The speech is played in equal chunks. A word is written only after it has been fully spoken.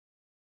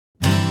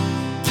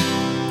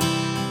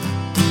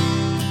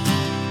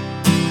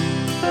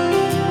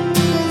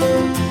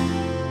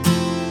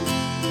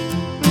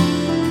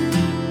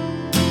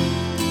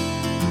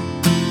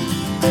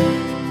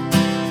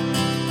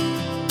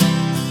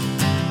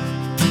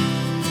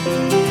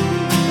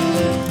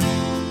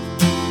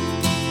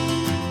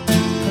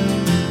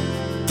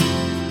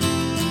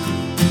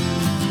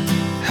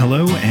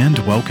Hello and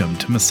welcome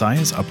to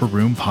Messiah's Upper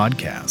Room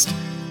podcast.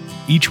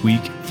 Each week,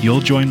 you'll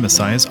join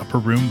Messiah's Upper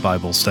Room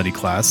Bible study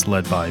class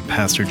led by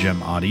Pastor Jim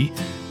Oddie.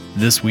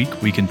 This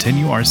week, we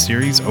continue our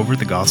series over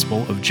the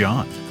Gospel of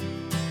John.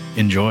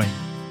 Enjoy. Here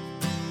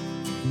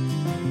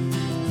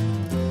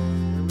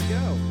we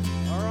go.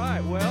 All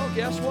right, well,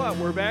 guess what?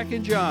 We're back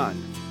in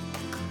John.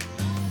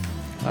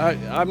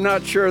 I'm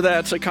not sure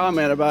that's a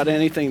comment about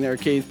anything there,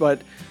 Keith,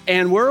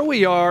 and where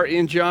we are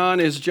in John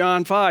is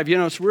John 5. You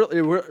know, it's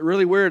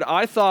really weird.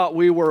 I thought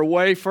we were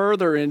way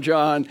further in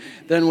John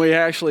than we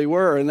actually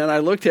were, and then I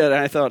looked at it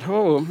and I thought,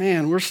 oh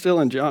man, we're still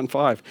in John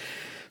 5.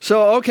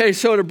 So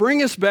to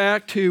bring us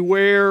back to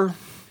where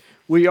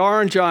we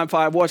are in John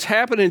 5, what's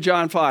happened in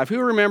John 5? Who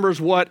remembers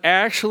what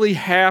actually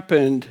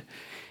happened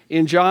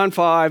in John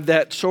 5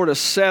 that sort of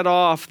set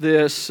off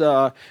this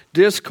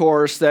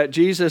discourse that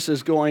Jesus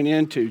is going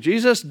into?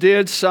 Jesus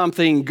did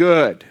something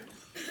good.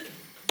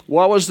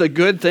 What was the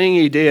good thing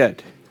he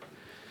did?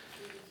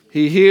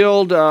 He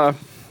healed a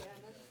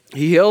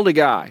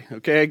guy.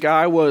 Okay, a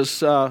guy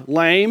was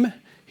lame.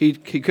 He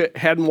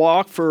hadn't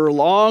walked for a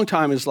long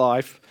time in his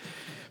life,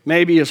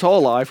 maybe his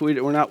whole life.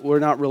 We're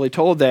not really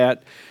told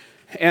that.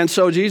 And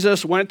so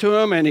Jesus went to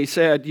him and he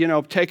said,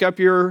 take up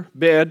your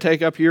bed,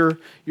 take up your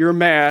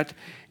mat,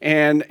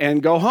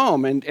 and go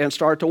home and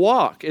start to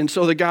walk. And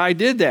so the guy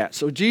did that.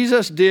 So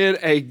Jesus did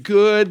a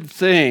good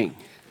thing,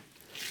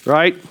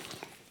 right?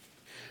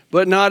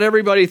 But not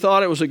everybody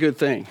thought it was a good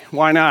thing.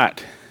 Why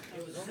not?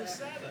 It was on the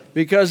Sabbath.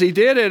 Because he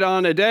did it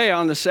on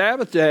the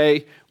Sabbath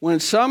day,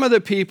 when some of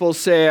the people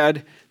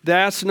said,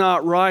 that's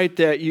not right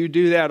that you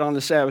do that on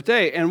the Sabbath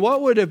day. And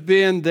what would have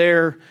been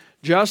their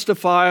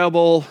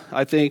justifiable,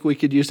 I think we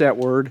could use that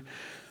word,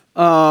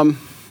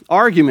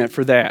 argument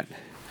for that?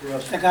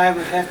 The guy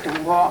would have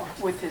to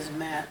walk with his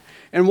mat.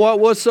 And what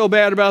was so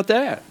bad about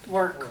that?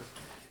 Work.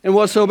 And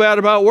what's so bad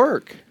about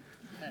work?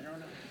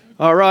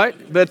 All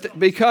right, but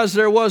because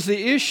there was the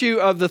issue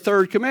of the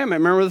third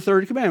commandment. Remember, the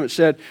third commandment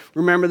said,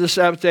 remember the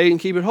Sabbath day and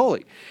keep it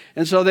holy.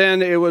 And so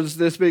then it was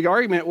this big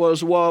argument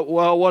was, well,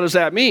 what does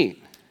that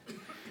mean?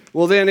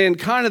 Well, then in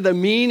kind of the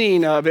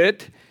meaning of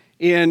it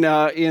in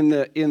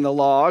the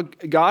law,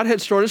 God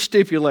had sort of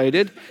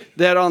stipulated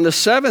that on the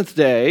seventh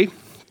day,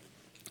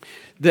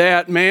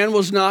 that man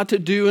was not to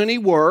do any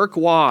work.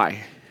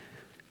 Why?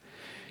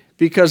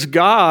 Because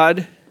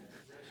God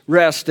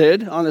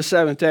rested on the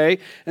seventh day,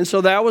 and so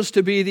that was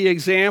to be the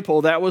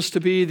example. That was to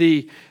be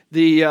the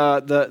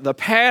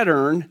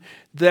pattern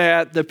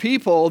that the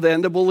people,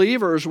 then the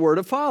believers, were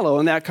to follow,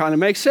 and that kind of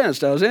makes sense,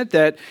 doesn't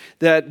it?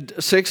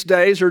 That 6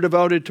 days are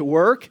devoted to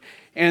work,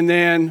 and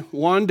then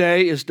 1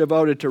 day is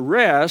devoted to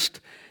rest.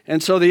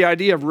 And so the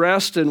idea of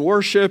rest and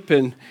worship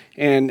and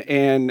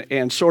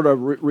sort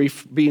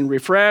of being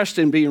refreshed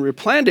and being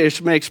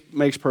replenished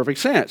makes perfect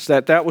sense.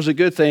 That was a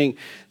good thing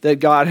that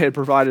God had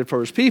provided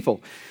for His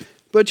people.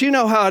 But you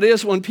know how it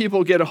is when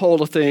people get a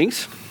hold of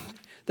things.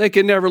 They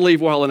can never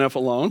leave well enough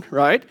alone,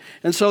 right?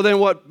 And so then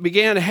what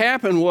began to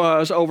happen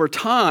was, over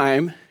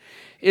time,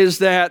 is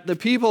that the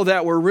people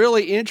that were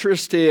really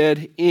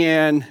interested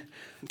in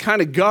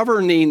kind of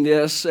governing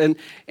this, and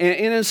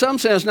in some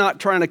sense not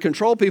trying to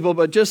control people,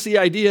 but just the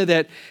idea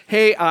that,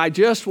 hey, I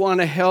just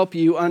want to help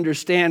you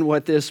understand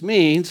what this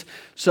means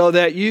so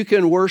that you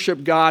can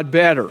worship God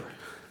better.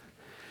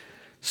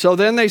 So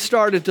then they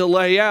started to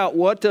lay out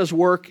what does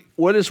work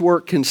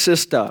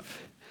consist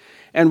of,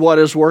 and what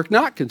does work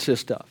not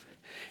consist of,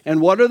 and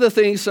what are the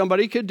things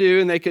somebody could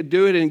do, and they could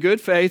do it in good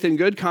faith and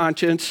good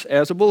conscience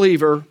as a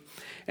believer,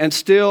 and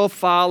still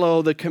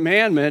follow the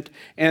commandment.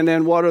 And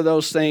then what are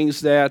those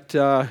things that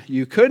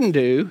you couldn't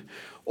do,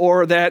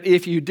 or that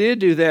if you did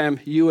do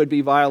them, you would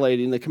be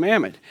violating the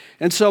commandment.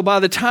 And so by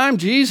the time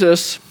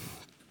Jesus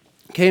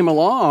came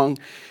along,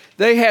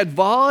 they had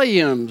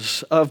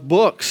volumes of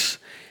books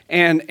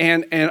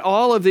and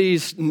all of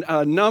these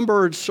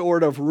numbered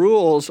sort of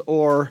rules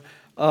or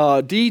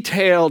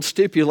detailed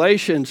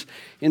stipulations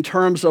in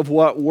terms of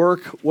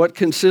what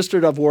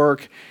consisted of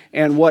work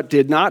and what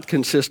did not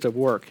consist of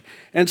work.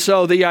 And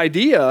so the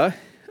idea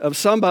of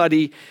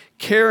somebody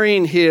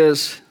carrying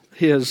his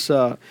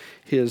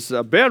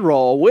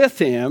bedroll with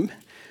him,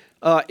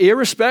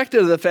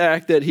 irrespective of the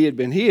fact that he had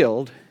been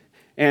healed,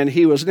 and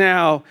he was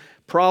now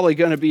probably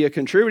going to be a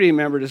contributing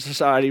member to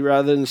society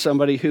rather than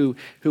somebody who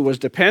was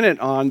dependent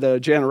on the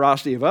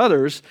generosity of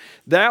others,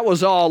 that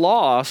was all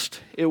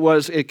lost.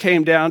 It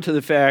came down to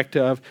the fact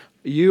of,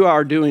 you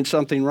are doing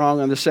something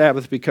wrong on the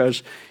Sabbath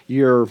because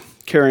you're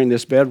carrying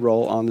this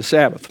bedroll on the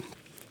Sabbath.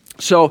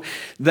 So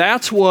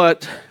that's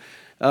what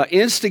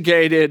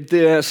instigated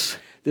this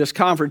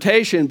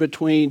confrontation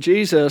between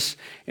Jesus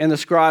and the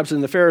scribes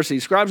and the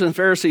Pharisees. Scribes and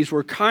Pharisees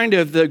were kind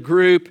of the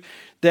group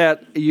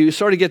that you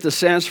sort of get the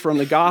sense from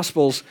the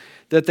Gospels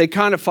that they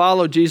kind of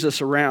followed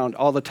Jesus around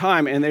all the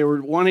time, and they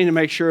were wanting to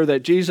make sure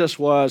that Jesus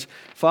was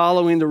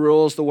following the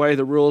rules the way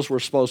the rules were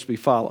supposed to be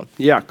followed.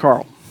 Yeah,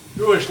 Carl.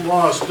 Jewish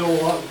law is still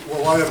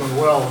alive and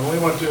well. When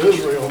we went to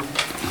Israel,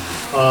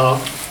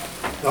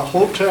 the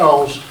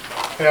hotels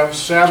have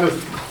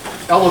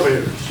Sabbath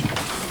elevators.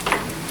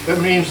 That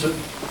means that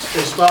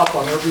they stop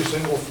on every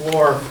single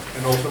floor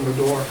and open the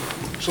door,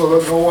 so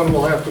that no one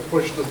will have to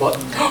push the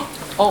button.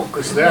 Oh,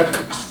 Because that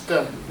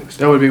extent.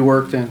 That would be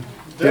work then.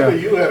 Debbie,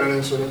 Yeah. you had an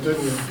incident,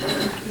 didn't you?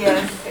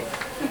 Yes.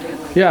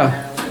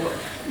 Yeah.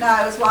 No,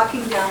 I was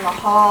walking down the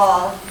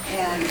hall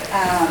and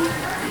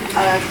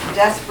a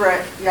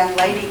desperate young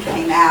lady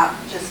came out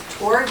just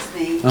towards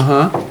me.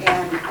 Uh-huh.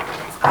 And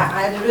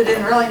I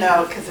didn't really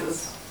know because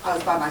I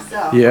was by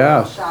myself. Yeah.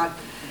 I was shocked.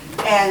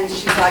 And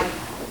she's like,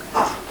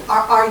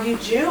 are you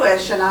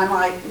Jewish? And I'm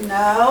like,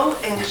 no.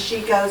 And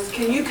she goes,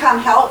 can you come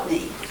help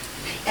me?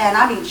 And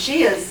I mean,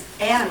 she is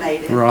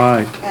animated.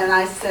 Right. And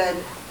I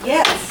said,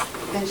 yes.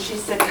 And she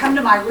said, come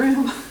to my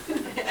room.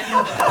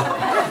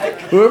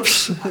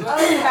 Oops.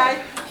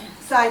 Okay.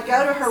 So I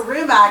go to her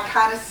room, I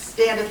kind of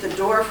stand at the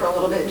door for a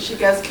little bit, and she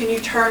goes, can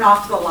you turn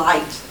off the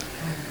light?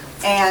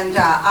 And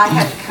I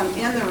had to come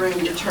in the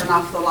room to turn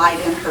off the light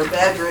in her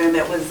bedroom.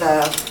 It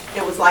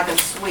was like a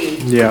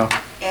suite. Yeah.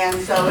 And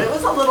so it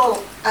was a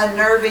little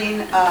unnerving.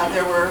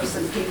 There were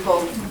some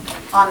people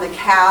on the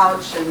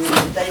couch, and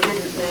they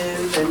didn't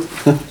move,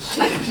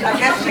 and I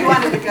guess she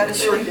wanted to go to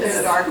sleep in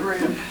the dark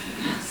room.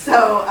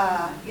 So,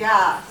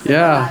 yeah. So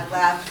Yeah. I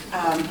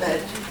left,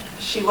 but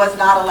she was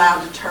not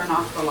allowed to turn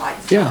off the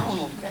lights.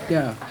 Yeah.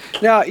 Yeah.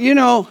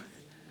 Now,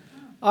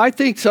 I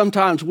think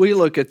sometimes we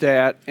look at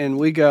that and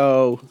we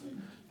go,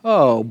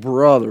 oh,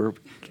 brother,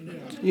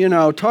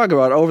 talk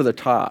about over the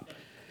top.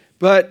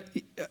 But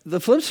the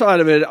flip side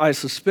of it, I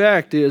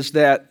suspect, is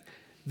that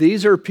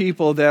these are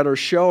people that are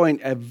showing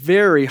a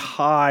very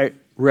high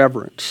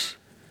reverence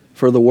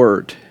for the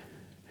Word.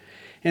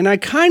 And I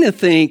kind of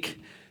think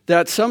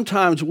that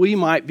sometimes we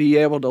might be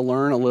able to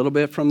learn a little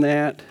bit from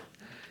that.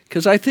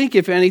 Because I think,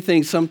 if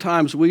anything,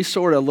 sometimes we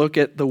sort of look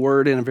at the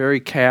Word in a very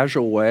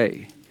casual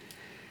way.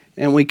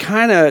 And we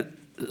kind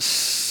of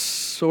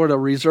sort of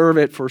reserve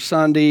it for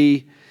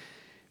Sunday,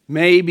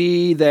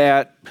 maybe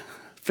that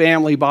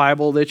family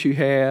Bible that you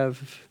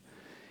have,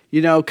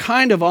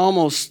 kind of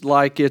almost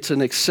like it's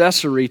an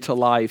accessory to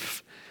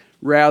life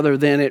rather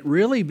than it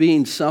really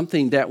being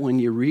something that when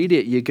you read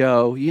it, you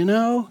go,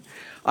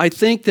 I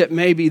think that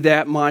maybe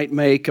that might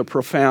make a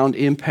profound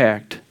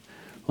impact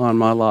on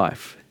my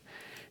life.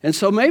 And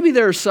so maybe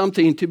there's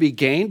something to be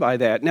gained by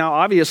that. Now,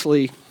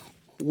 obviously,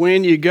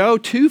 when you go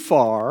too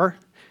far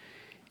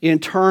in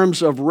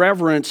terms of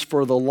reverence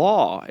for the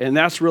law, and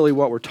that's really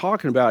what we're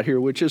talking about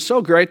here, which is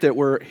so great that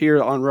we're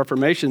here on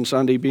Reformation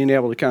Sunday being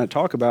able to kind of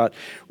talk about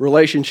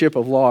relationship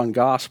of law and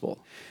gospel.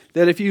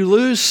 That if you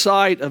lose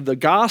sight of the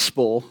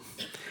gospel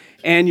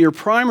and your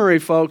primary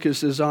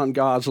focus is on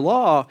God's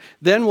law,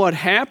 then what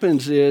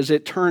happens is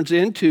it turns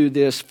into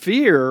this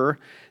fear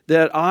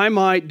that I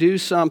might do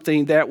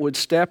something that would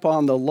step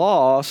on the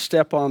law,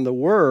 step on the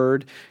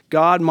word.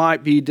 God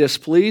might be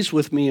displeased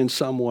with me in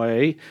some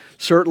way.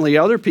 Certainly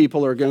other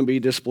people are going to be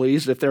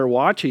displeased if they're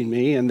watching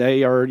me and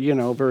they are,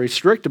 very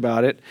strict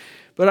about it.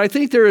 But I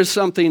think there is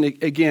something,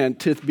 again,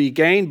 to be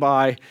gained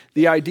by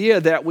the idea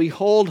that we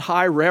hold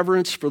high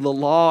reverence for the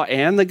law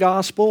and the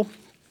gospel.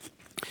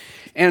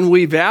 And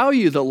we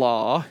value the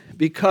law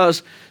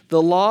because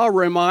the law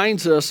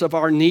reminds us of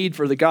our need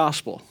for the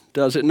gospel.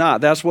 Does it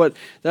not? That's what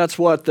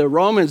the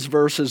Romans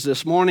verses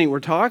this morning we're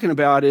talking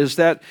about, is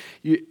that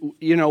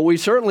we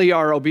certainly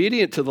are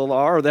obedient to the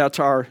law, or that's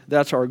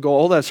our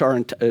goal, that's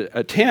our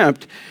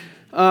attempt.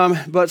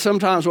 But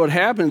sometimes what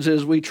happens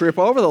is we trip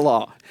over the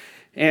law,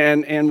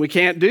 and we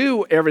can't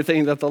do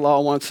everything that the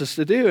law wants us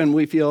to do, and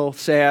we feel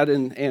sad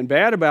and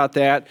bad about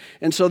that.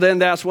 And so then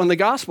that's when the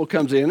gospel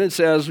comes in and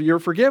says you're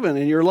forgiven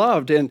and you're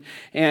loved and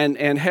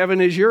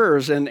heaven is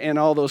yours and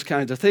all those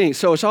kinds of things.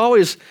 So it's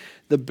always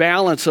the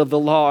balance of the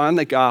law and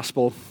the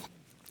gospel.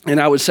 And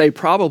I would say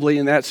probably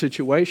in that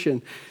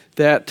situation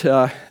that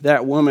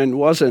that woman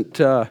wasn't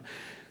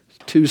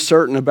too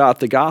certain about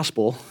the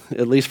gospel,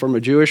 at least from a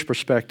Jewish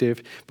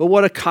perspective. But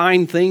what a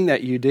kind thing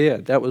that you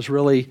did. That was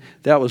really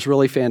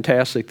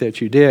fantastic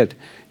that you did.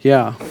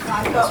 Yeah.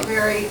 I felt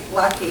very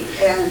lucky,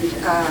 and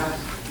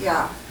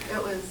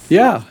it was.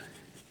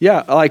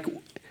 Yeah, like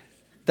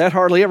that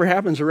hardly ever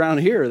happens around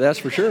here, that's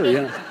for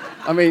sure.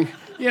 I mean,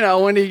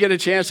 when do you get a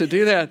chance to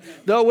do that?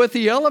 Though with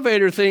the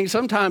elevator thing,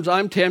 sometimes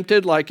I'm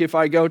tempted, like if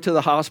I go to the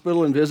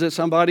hospital and visit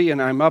somebody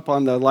and I'm up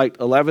on the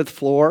 11th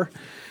floor,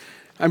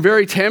 I'm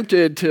very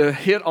tempted to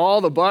hit all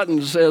the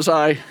buttons as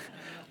I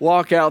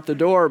walk out the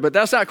door, but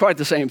that's not quite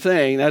the same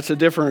thing. That's a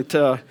different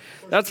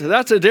that's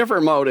a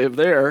different motive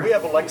there. We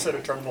have Alexa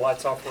to turn the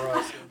lights off for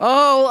us.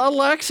 Oh,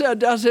 Alexa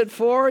does it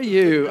for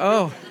you.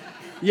 Oh,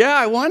 yeah.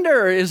 I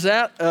wonder, is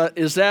that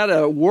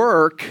a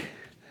work?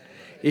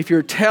 If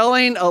you're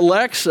telling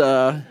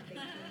Alexa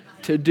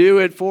to do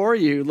it for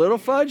you, little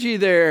fudgy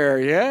there.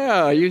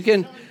 Yeah, you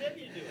can.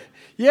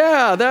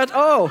 Yeah,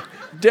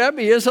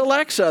 Debbie is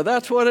Alexa.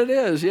 That's what it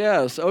is.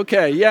 Yes.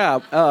 Okay.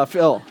 Yeah.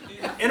 Phil.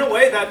 In a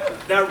way,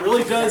 that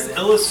really does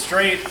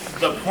illustrate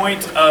the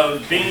point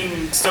of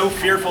being so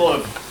fearful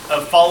of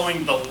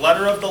following the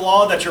letter of the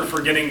law that you're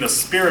forgetting the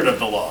spirit of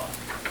the law.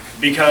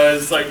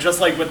 Because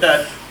just like with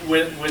that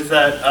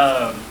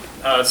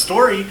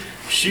story,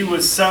 she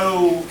was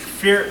so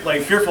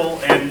fearful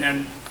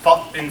and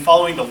in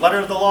following the letter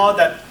of the law,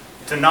 that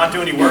to not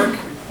do any work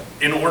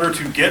in order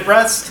to get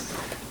rest,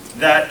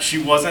 that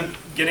she wasn't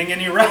getting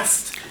any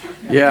rest.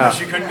 Yeah.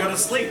 She couldn't go to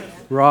sleep.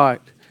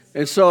 Right.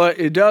 And so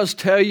it does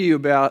tell you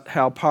about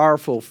how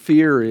powerful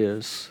fear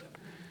is.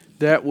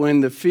 That when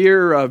the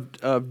fear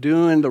of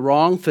doing the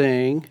wrong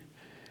thing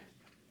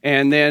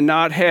and then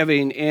not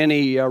having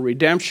any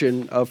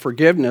redemption of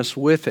forgiveness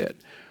with it,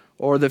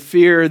 or the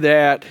fear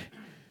that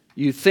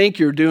you think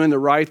you're doing the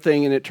right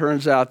thing and it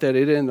turns out that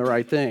it isn't the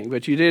right thing,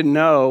 but you didn't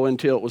know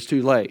until it was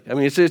too late. I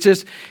mean, it's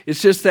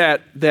just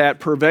that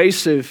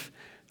pervasive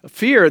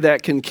fear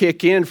that can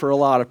kick in for a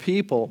lot of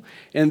people,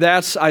 and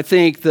that's, I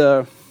think,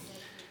 the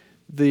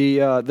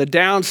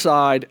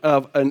downside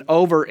of an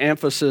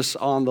overemphasis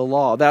on the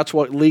law. That's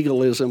what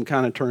legalism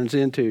kind of turns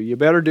into. You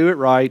better do it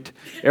right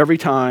every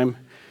time,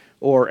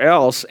 or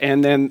else.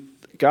 And then,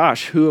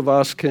 gosh, who of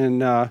us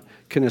can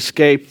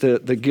escape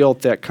the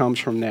guilt that comes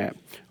from that?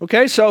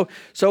 Okay, so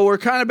we're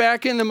kind of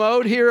back in the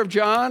mode here of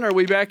John. Are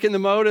we back in the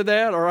mode of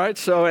that? All right.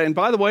 So, and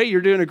by the way, you're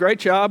doing a great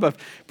job of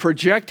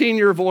projecting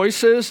your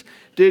voices.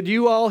 Did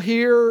you all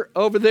hear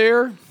over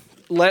there?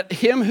 Let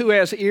him who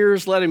has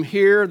ears, let him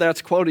hear.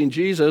 That's quoting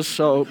Jesus,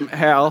 so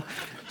Hal.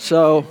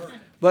 So,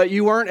 but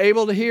you weren't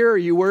able to hear, or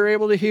you were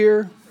able to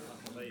hear?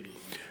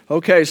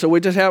 Okay, so we're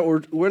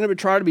going to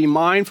try to be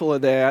mindful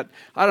of that.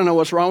 I don't know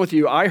what's wrong with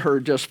you. I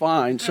heard just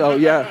fine, so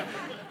yeah.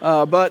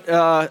 But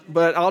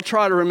I'll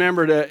try to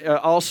remember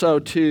to also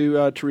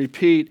to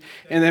repeat.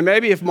 And then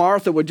maybe if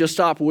Martha would just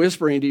stop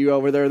whispering to you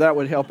over there, that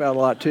would help out a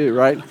lot too,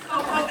 right?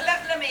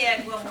 Let me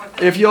add one more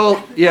thing. If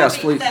you'll, yes,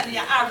 please.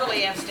 I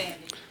really am standing.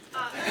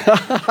 And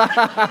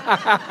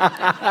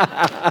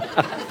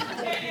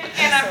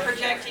I'm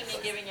projecting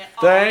and giving it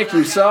all. Thank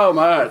you so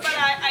much. But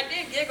I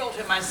did giggle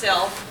to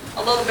myself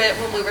a little bit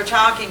when we were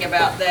talking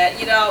about that.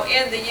 You know,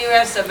 in the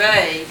US of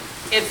A,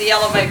 if the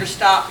elevator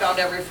stopped on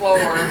every floor,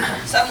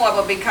 someone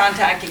would be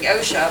contacting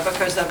OSHA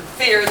because of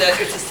fear that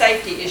it's a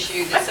safety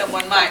issue that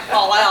someone might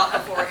fall out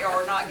before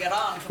or not get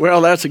on.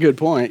 Well, that's a good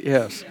point,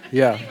 yes.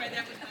 Yeah.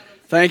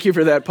 Thank you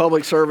for that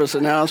public service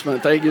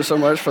announcement. Thank you so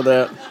much for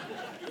that.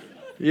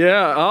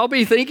 Yeah, I'll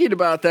be thinking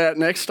about that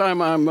next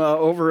time I'm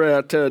over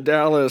at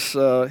Dallas,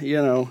 at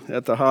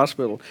the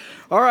hospital.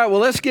 All right, well,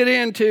 let's get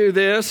into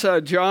this.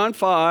 John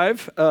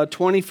 5,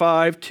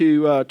 25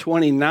 to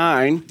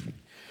 29.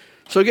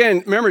 So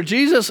again, remember,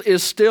 Jesus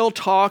is still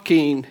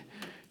talking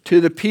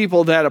to the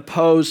people that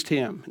opposed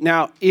him.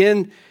 Now,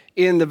 in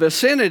the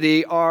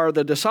vicinity are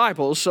the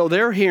disciples, so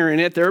they're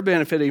hearing it, they're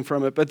benefiting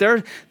from it, but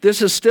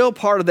this is still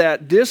part of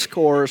that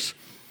discourse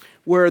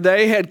where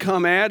they had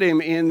come at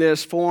him in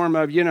this form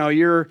of,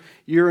 you're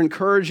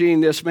encouraging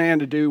this man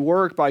to do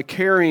work by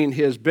carrying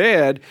his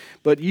bed,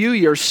 but you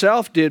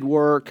yourself did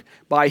work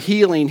by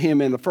healing him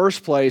in the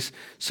first place,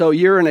 so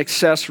you're an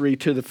accessory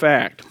to the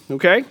fact,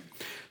 okay?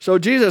 So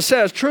Jesus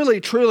says,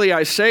 truly, truly,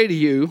 I say to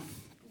you,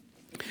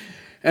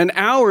 an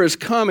hour is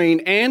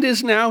coming and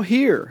is now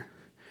here,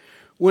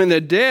 when the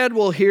dead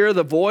will hear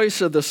the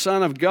voice of the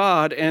Son of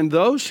God, and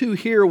those who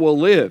hear will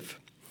live.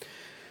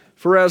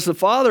 For as the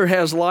Father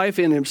has life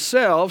in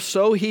himself,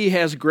 so he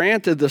has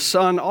granted the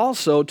Son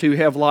also to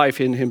have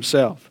life in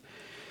himself.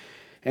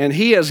 And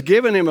he has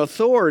given him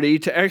authority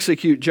to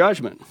execute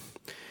judgment,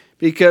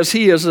 because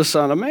he is the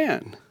Son of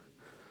Man.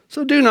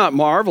 So do not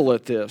marvel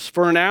at this,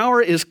 for an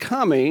hour is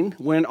coming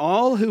when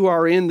all who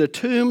are in the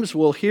tombs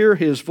will hear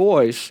his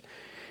voice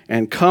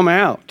and come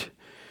out.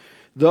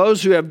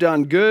 Those who have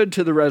done good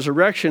to the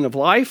resurrection of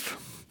life,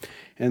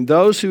 and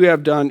those who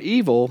have done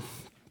evil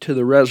to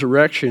the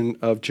resurrection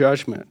of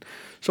judgment.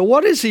 So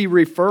what is he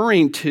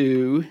referring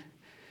to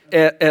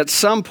at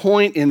some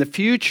point in the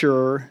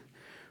future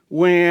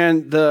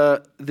when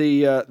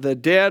the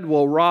dead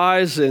will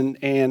rise and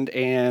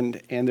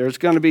there's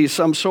going to be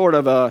some sort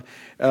of a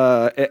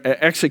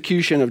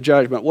execution of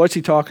judgment? What's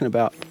he talking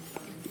about?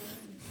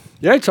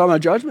 Yeah, it's talking about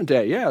Judgment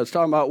Day. Yeah, it's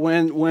talking about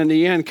when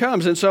the end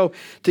comes. And so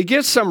to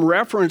get some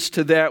reference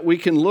to that, we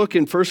can look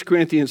in 1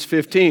 Corinthians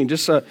 15,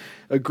 just a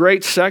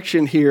great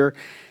section here.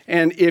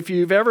 And if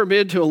you've ever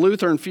been to a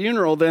Lutheran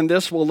funeral, then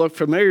this will look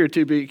familiar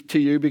to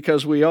you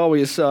because we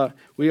always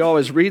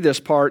read this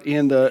part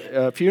in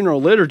the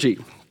funeral liturgy.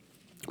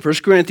 1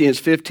 Corinthians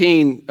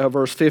 15,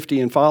 verse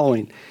 50 and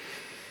following.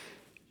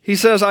 He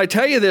says, I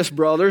tell you this,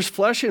 brothers,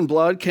 flesh and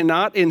blood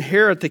cannot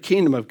inherit the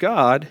kingdom of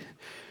God,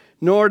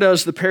 nor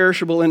does the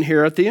perishable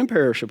inherit the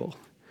imperishable.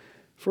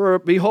 For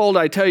behold,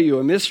 I tell you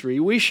a mystery.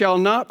 We shall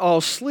not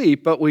all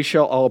sleep, but we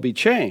shall all be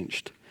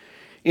changed.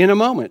 In a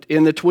moment,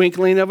 in the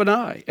twinkling of an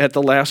eye, at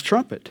the last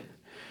trumpet.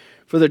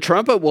 For the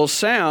trumpet will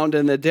sound,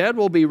 and the dead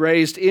will be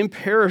raised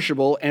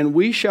imperishable, and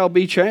we shall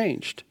be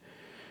changed.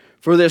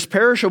 For this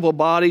perishable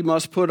body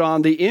must put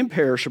on the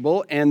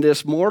imperishable, and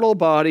this mortal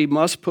body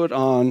must put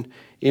on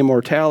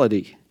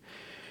immortality.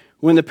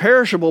 When the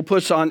perishable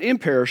puts on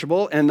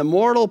imperishable, and the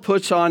mortal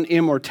puts on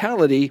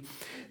immortality,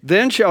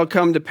 then shall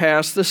come to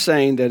pass the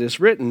saying that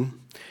is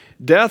written,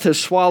 Death is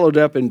swallowed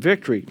up in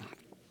victory.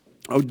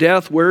 O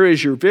death, where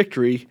is your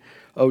victory?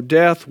 O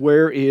death,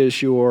 where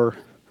is your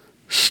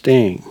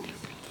sting?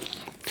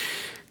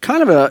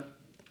 Kind of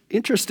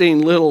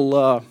interesting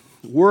little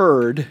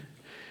word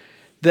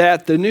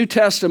that the New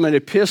Testament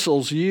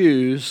epistles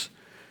use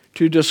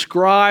to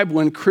describe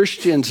when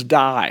Christians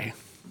die,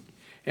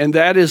 and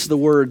that is the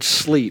word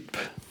sleep.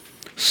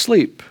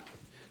 Sleep.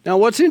 Now,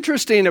 what's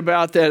interesting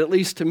about that, at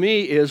least to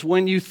me, is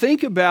when you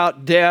think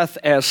about death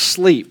as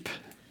sleep.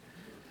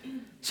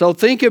 So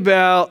think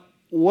about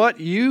what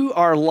you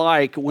are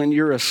like when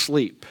you're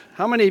asleep.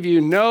 How many of you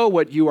know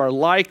what you are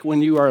like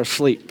when you are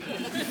asleep?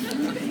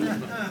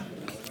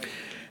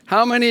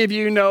 How many of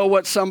you know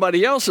what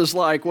somebody else is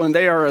like when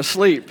they are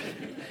asleep?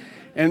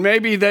 And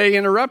maybe they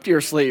interrupt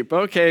your sleep.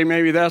 Okay,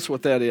 maybe that's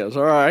what that is.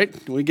 All right,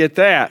 we get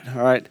that.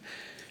 All right.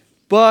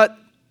 But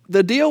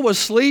the deal with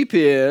sleep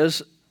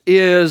is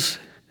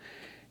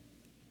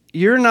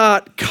you're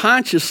not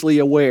consciously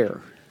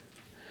aware.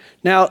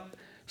 Now,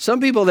 some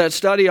people that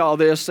study all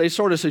this, they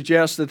sort of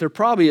suggest that there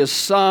probably is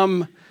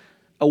some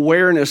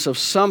awareness of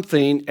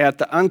something at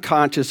the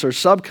unconscious or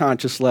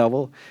subconscious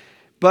level.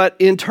 But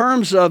in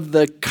terms of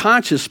the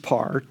conscious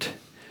part,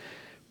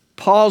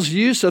 Paul's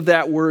use of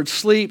that word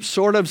sleep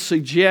sort of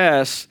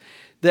suggests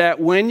that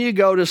when you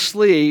go to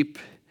sleep,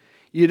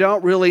 you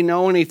don't really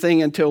know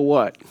anything until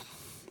what?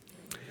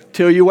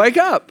 Till you wake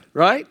up,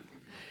 right?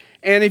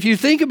 And if you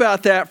think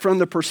about that from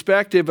the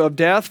perspective of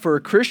death for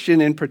a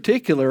Christian in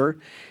particular,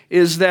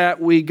 is that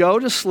we go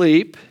to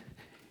sleep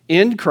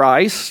in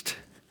Christ,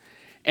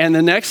 and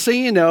the next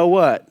thing you know,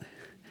 what?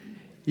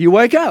 You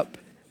wake up.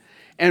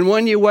 And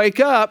when you wake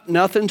up,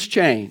 nothing's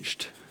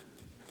changed.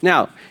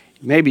 Now,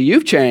 maybe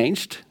you've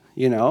changed,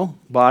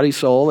 body,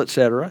 soul,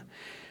 etc.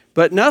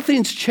 But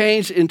nothing's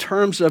changed in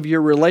terms of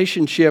your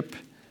relationship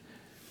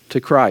to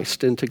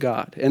Christ and to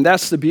God. And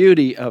that's the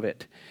beauty of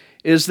it,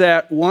 is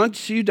that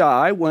once you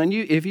die,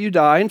 if you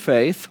die in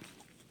faith,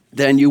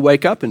 then you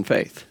wake up in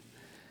faith.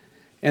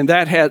 And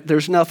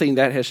there's nothing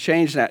that has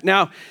changed that.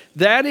 Now,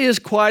 that is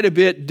quite a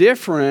bit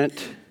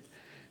different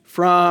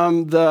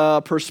from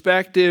the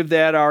perspective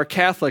that our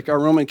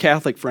Roman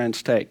Catholic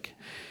friends take.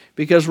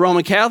 Because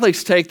Roman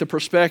Catholics take the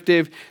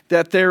perspective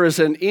that there is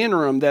an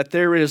interim, that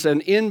there is an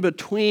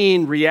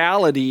in-between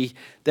reality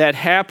that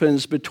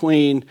happens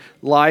between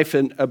life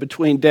and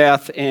between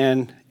death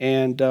and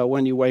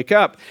when you wake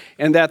up.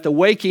 And that the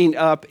waking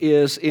up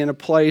is in a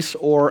place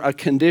or a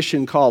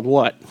condition called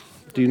what?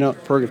 Do you know?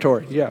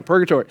 Purgatory. Yeah,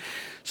 purgatory.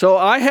 So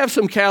I have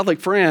some Catholic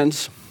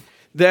friends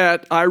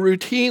that I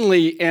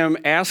routinely am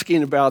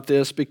asking about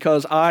this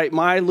because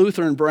my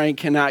Lutheran brain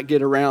cannot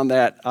get around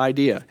that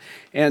idea.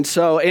 And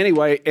so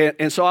anyway,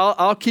 and so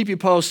I'll keep you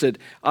posted.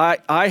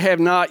 I have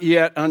not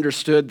yet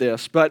understood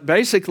this, but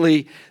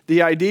basically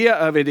the idea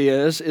of it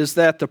is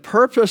that the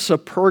purpose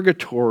of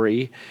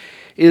purgatory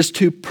is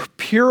to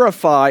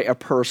purify a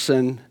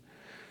person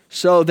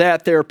so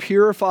that they're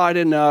purified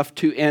enough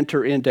to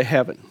enter into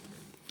heaven.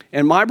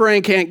 And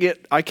I can't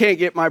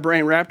get my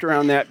brain wrapped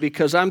around that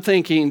because I'm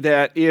thinking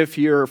that if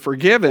you're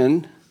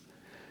forgiven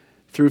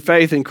through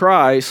faith in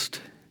Christ,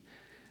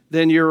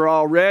 then you're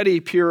already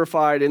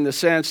purified in the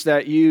sense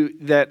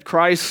that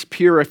Christ's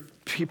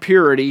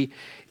purity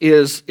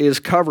is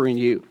covering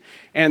you.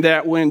 And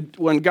that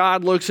when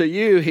God looks at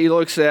you, he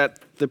looks at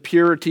the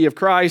purity of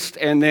Christ,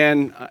 and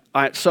then,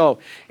 so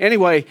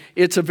anyway,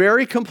 it's a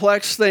very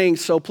complex thing,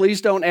 so please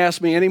don't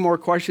ask me any more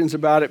questions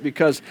about it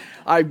because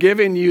I've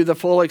given you the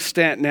full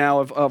extent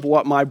now of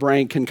what my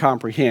brain can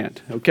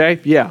comprehend, okay?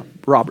 Yeah,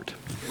 Robert.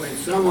 When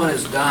someone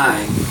is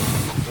dying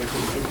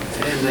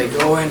and they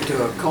go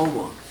into a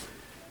coma.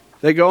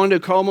 They go into a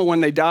coma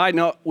when they die?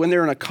 No, when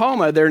they're in a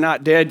coma, they're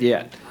not dead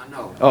yet. I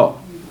know. Oh.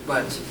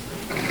 But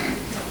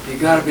you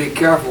got to be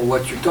careful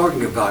what you're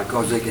talking about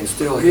because they can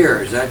still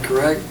hear, is that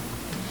correct?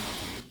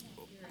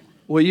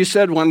 Well, you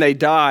said when they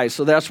die,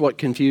 so that's what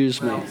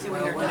confused me.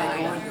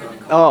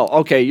 Well,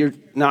 okay, you're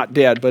not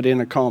dead, but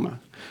in a coma.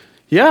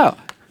 Yeah.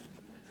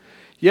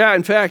 Yeah,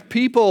 in fact,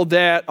 people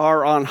that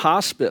are on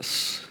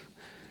hospice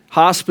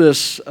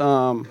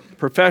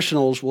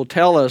professionals will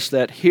tell us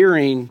that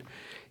hearing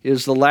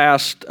is the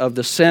last of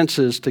the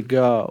senses to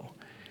go.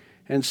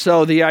 And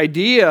so the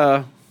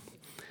idea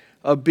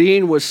of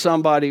being with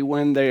somebody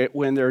when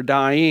they're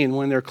dying,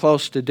 when they're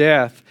close to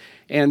death,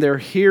 and they're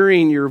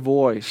hearing your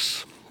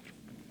voice,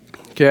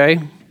 okay?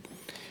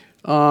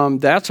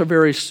 That's a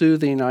very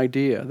soothing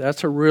idea.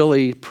 That's a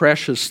really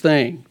precious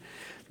thing.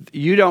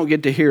 You don't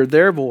get to hear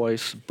their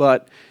voice,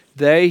 but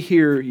they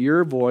hear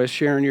your voice.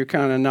 Sharon, you're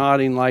kind of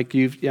nodding like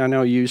I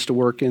know you used to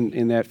work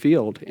in that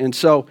field. And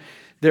so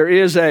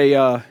there's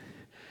a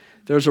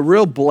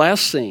real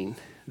blessing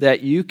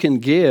that you can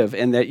give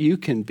and that you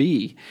can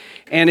be.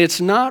 And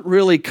it's not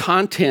really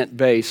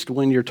content-based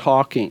when you're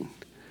talking.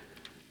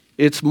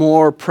 It's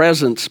more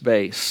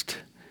presence-based.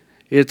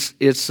 It's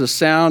the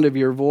sound of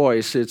your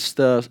voice. It's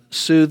the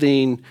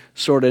soothing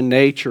sort of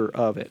nature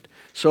of it.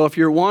 So if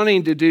you're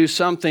wanting to do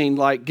something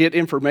like get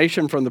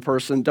information from the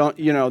person,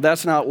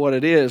 that's not what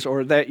it is,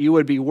 or that you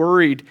would be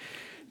worried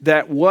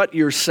that what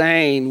you're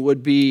saying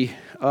would be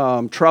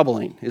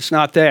troubling. It's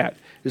not that.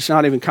 It's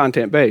not even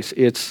content-based.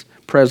 It's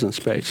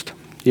presence-based.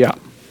 Yeah.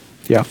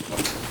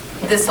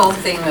 This whole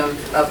thing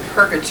of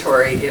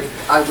purgatory,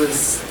 if I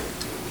was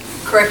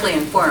correctly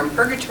informed,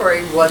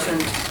 purgatory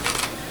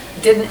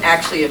didn't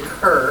actually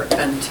occur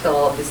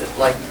until, is it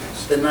like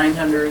the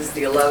 900s,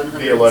 the 1100s?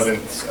 The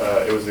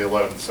 11th, it was the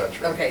 11th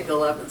century. Okay, the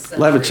 11th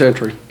century. 11th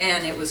century.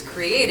 And it was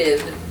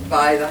created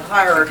by the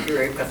hierarchy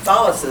of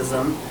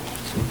Catholicism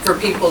for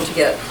people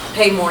to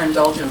pay more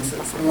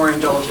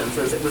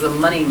indulgences. It was a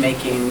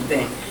money-making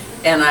thing.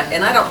 And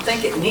I don't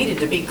think it needed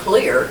to be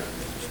clear.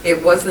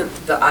 It wasn't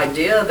the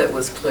idea that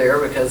was clear,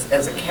 because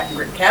as a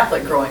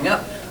Catholic growing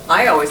up,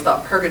 I always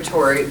thought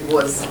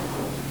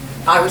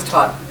I was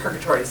taught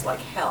purgatory is like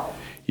hell.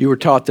 You were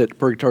taught that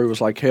purgatory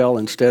was like hell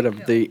instead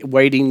of the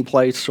waiting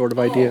place sort of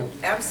idea? Oh,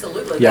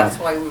 absolutely. Yeah.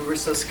 That's why we were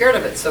so scared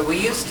of it. So we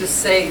used to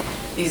say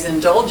these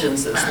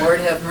indulgences, Lord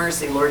have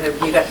mercy, Lord have,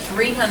 you got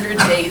 300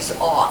 days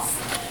off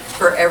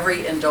for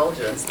every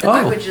indulgence. And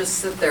I would just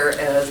sit there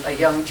as a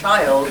young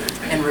child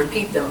and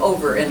repeat them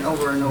over and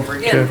over and over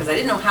again, because I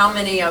didn't know how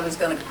many I was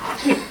going to,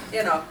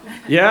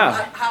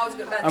 Yeah. how I was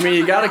going to. I mean,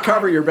 you got to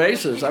cover your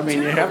bases. I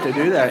mean, you have to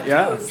do that.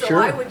 Yeah, So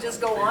sure. I would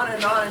just go on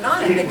and on and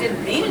on, and it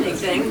didn't mean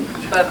anything,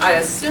 but I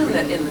assumed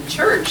that in the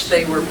church,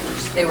 they were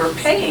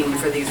paying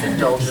for these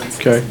indulgences.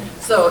 Okay.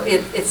 So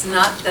it's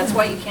not, that's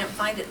why you can't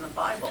find it in the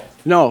Bible.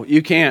 No,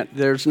 you can't.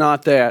 There's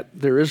not that.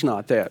 There is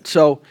not that.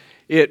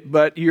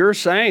 But you're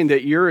saying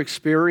that your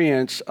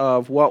experience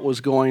of what was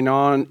going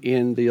on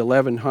in the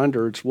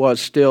 1100s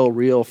was still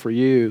real for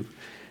you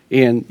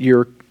in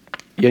your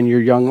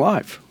young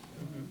life.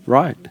 Mm-hmm.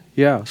 Right.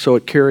 Yeah. So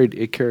it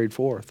carried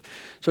forth.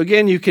 So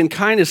again, you can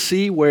kind of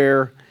see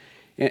where,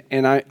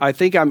 and I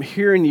think I'm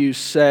hearing you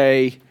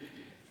say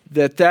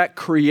that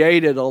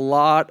created a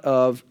lot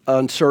of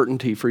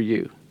uncertainty for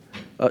you.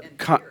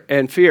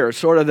 And fear,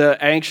 sort of the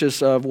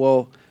anxious of,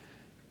 well,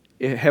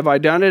 have I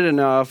done it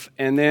enough?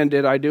 And then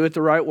did I do it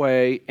the right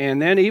way?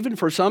 And then even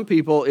for some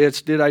people,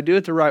 it's did I do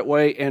it the right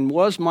way? And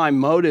was my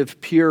motive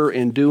pure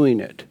in doing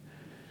it?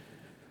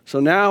 So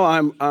now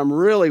I'm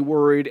really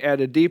worried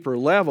at a deeper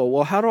level.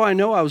 Well, how do I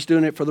know I was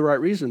doing it for the right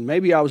reason?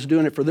 Maybe I was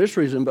doing it for this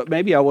reason, but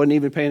maybe I wasn't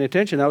even paying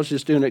attention. I was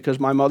just doing it because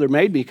my mother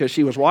made me, because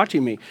she was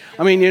watching me.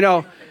 I mean,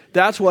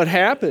 that's what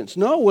happens.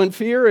 No, when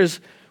fear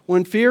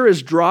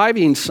is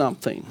driving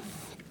something,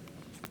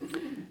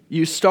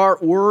 you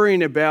start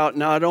worrying about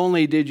not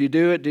only did you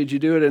do it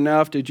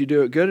enough, did you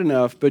do it good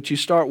enough, but you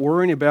start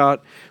worrying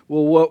about,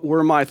 well, what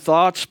were my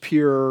thoughts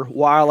pure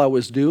while I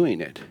was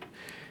doing it?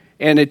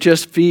 And it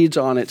just feeds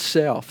on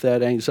itself,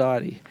 that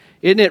anxiety.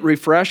 Isn't it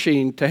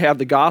refreshing to have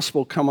the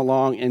gospel come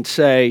along and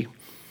say,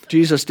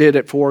 Jesus did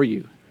it for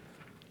you.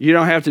 You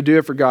don't have to do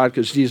it for God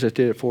because Jesus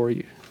did it for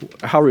you.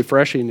 How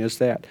refreshing is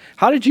that?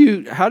 How did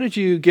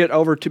you get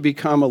over to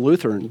become a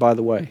Lutheran, by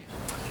the way?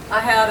 I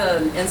had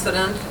an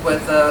incident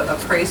with a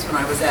priest when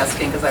I was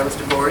asking, because I was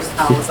divorced,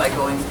 how was I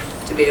going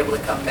to be able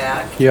to come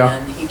back? Yeah.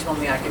 And he told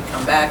me I could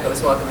come back. I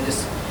was welcome.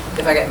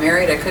 If I got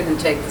married, I couldn't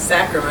take the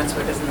sacraments,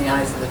 because in the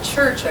eyes of the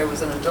church, I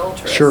was an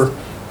adulteress. Sure.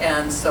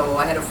 And so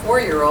I had a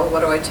 4-year-old. What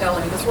do I tell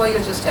him? He goes, well, you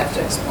just have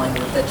to explain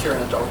that you're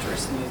an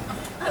adulteress. And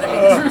I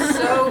mean, this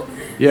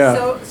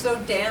was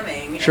so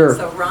damning. Sure. And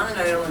so Ron and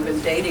I had only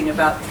been dating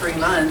about 3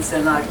 months,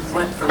 and I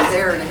went from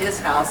there to his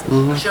house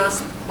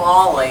just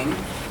bawling.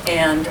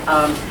 And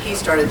he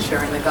started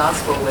sharing the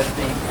gospel with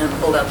me and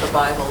pulled out the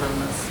Bible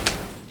and this.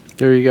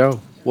 There you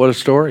go. What a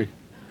story.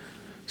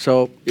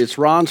 So it's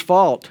Ron's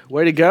fault.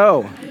 Way to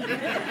go.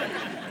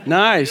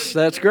 Nice.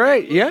 That's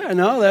great. Yeah,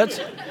 no,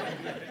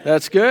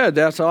 that's good.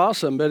 That's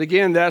awesome. But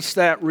again, that's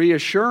that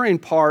reassuring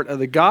part of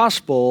the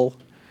gospel.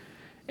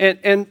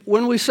 And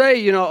when we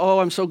say,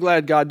 I'm so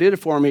glad God did it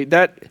for me,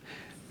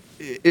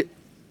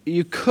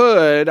 you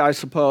could, I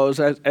suppose,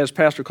 as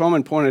Pastor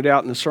Coleman pointed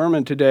out in the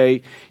sermon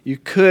today, you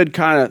could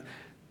kind of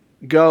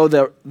go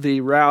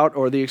the route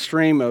or the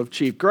extreme of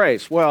cheap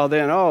grace. Well,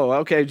 then,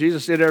 okay,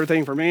 Jesus did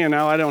everything for me, and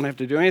now I don't have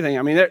to do anything.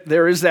 I mean,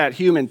 there is that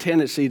human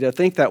tendency to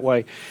think that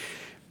way.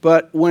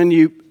 But when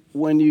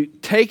you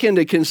take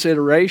into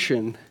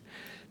consideration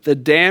the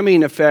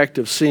damning effect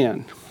of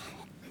sin,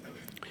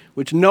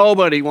 which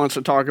nobody wants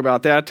to talk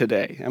about that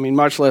today, I mean,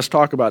 much less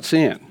talk about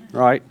sin,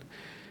 right?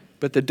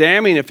 But the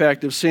damning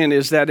effect of sin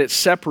is that it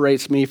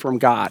separates me from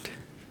God.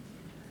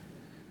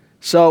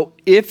 So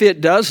if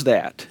it does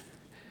that,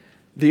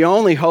 the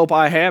only hope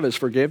I have is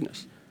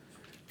forgiveness.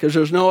 Because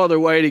there's no other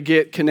way to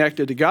get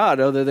connected to God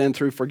other than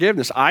through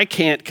forgiveness. I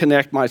can't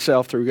connect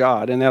myself through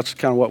God, and that's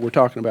kind of what we're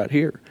talking about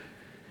here.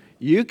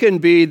 You can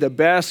be the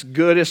best,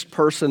 goodest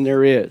person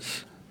there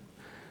is.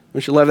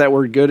 Don't you love that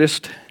word,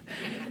 goodest?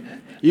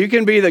 You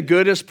can be the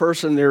goodest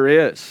person there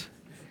is,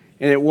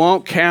 and it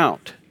won't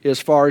count as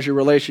far as your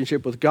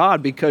relationship with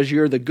God, because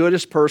you're the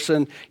goodest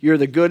person, you're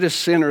the goodest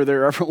sinner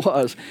there ever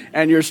was,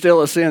 and you're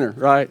still a sinner,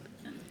 right?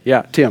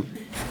 Yeah, Tim.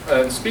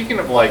 Speaking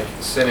of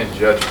sin and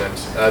judgment,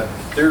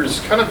 there's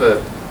kind of a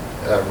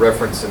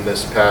reference in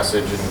this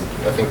passage, and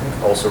I think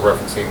also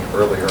referencing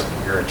earlier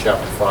here in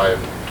chapter 5,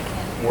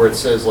 where it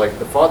says,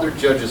 the Father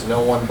judges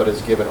no one, but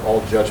has given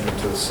all judgment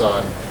to the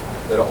Son,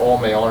 that all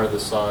may honor the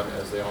Son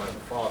as they honor the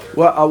Father.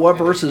 Well, what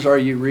verses are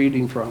you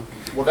reading from?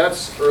 Well,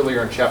 that's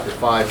earlier in chapter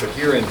 5, but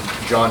here in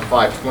John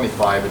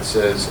 5:25 it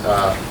says,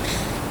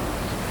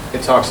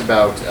 it talks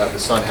about the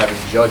Son having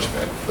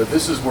judgment. But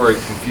this is where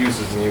it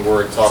confuses me,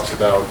 where it talks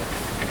about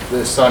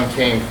the Son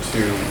came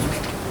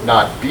to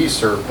not be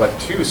served, but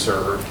to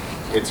serve.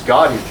 It's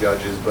God who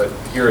judges, but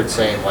here it's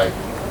saying like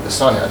the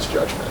Son has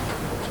judgment.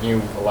 Can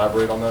you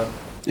elaborate on that?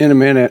 In a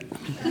minute.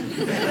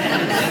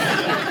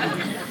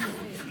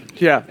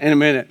 Yeah, in a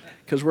minute,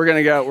 because we're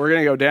gonna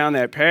go down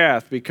that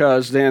path,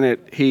 because then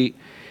he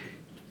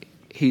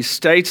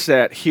states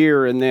that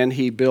here and then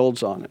he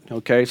builds on it.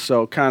 Okay,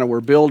 so kind of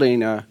we're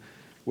building a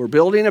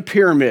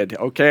pyramid.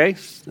 Okay,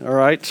 all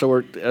right. So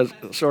we're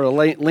sort of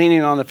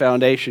leaning on the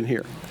foundation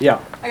here. Yeah.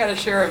 I got to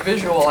share a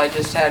visual I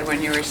just had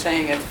when you were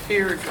saying that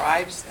fear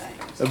drives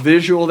things. A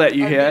visual that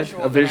you had.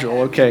 A visual.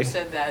 Okay. You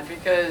said that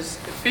because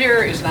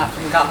fear is not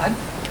from God.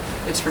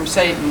 It's from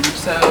Satan.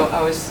 So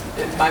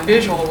my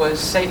visual was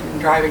Satan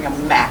driving a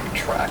Mack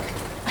truck.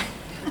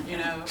 You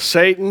know.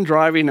 Satan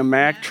driving a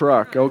Mack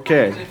truck.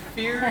 Okay. If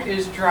fear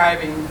is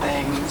driving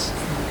things,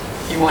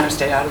 you want to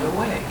stay out of the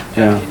way.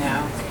 Yeah. You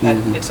know.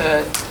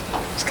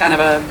 It's kind of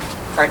a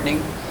frightening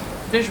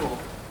visual.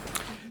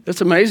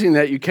 It's amazing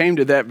that you came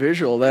to that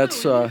visual.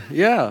 That's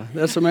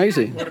that's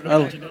amazing.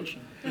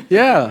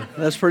 Yeah,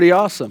 that's pretty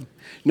awesome.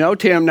 No,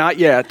 Tim, not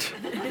yet.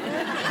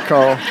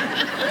 Carl.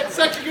 That's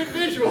such a good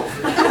visual.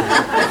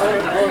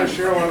 I want to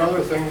share one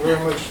other thing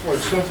very much like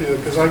Cynthia,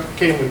 because I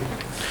came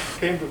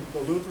to the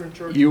Lutheran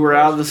Church. You were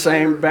out of the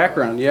same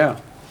background, yeah.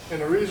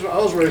 And the reason I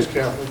was raised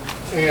Catholic,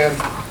 and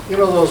you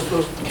know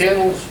those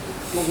candles,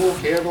 the little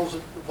candles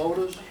at the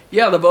votives?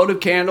 Yeah, the votive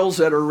candles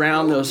that are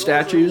around the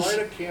statues. Light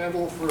a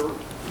candle for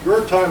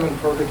your time in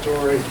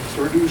purgatory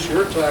to reduce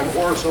your time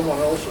or someone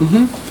else's.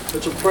 Mm-hmm.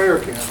 It's a prayer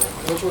candle.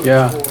 That's what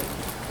Yeah. it's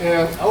for.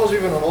 And I was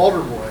even an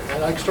altar boy,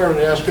 and I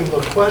started asking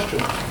the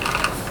questions,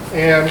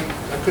 and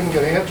I couldn't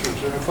get answers.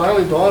 And it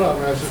finally dawned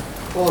on me. I said,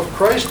 well, if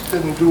Christ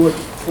didn't do it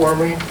for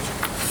me,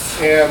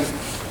 and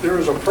there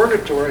is a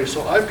purgatory,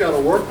 so I've got to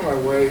work my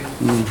way,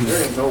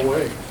 there ain't no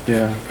way.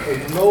 Yeah.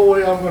 There's no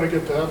way I'm going to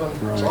get to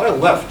heaven. Right. So I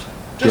left.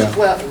 Just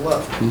flat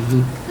left.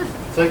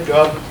 Thank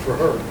God for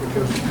her,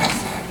 because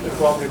it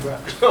brought me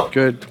back.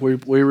 Good.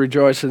 We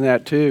rejoice in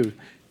that too.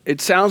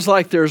 It sounds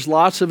like there's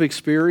lots of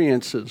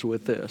experiences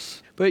with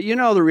this. But you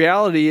know, the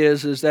reality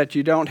is that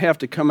you don't have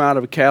to come out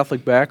of a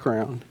Catholic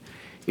background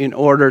in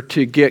order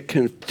to get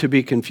to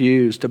be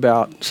confused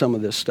about some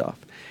of this stuff.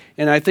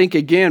 And I think,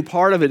 again,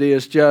 part of it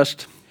is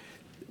just,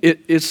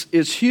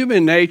 it's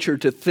human nature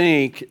to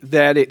think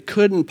that it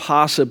couldn't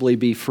possibly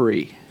be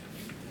free.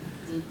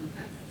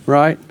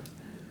 Right?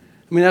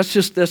 I mean,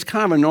 that's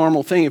kind of a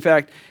normal thing. In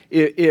fact,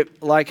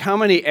 like how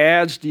many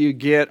ads do you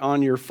get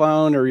on your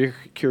phone or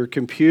your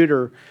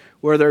computer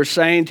where they're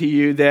saying to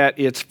you that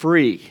it's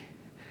free?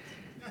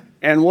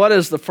 And what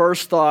is the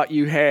first thought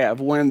you have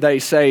when they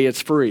say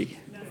it's free?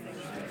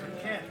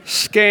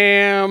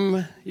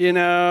 Scam, you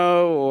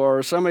know,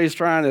 or somebody's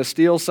trying to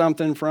steal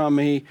something from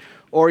me.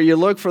 Or you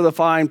look for the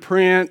fine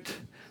print,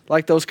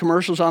 like those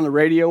commercials on the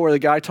radio where the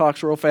guy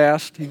talks real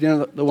fast. You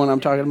know the one I'm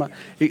talking about?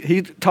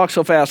 He talks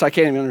so fast I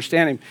can't even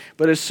understand him.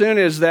 But as soon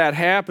as that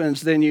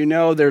happens, then you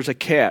know there's a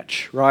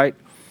catch, right?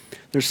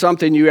 There's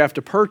something you have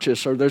to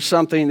purchase, or there's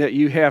something that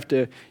you have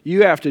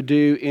to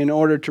do in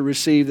order to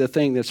receive the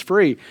thing that's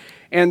free.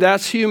 And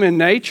that's human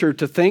nature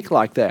to think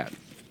like that.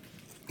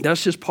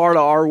 That's just part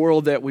of our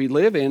world that we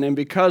live in. And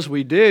because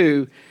we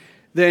do,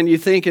 then you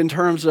think in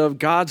terms of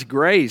God's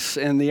grace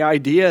and the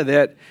idea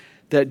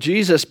that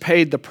Jesus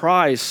paid the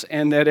price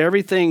and that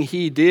everything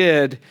he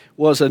did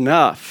was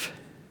enough.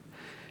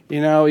 You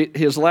know,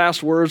 his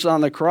last words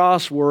on the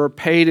cross were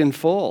paid in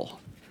full.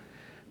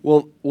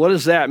 Well, what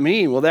does that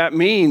mean? Well, that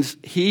means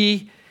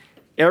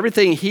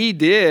everything he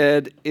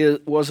did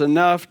was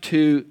enough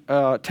to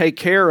take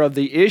care of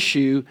the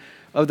issue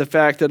of the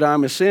fact that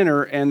I'm a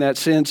sinner and that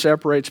sin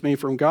separates me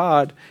from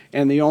God,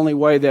 and the only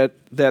way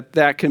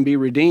that can be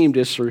redeemed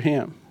is through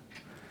him.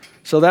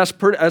 So that's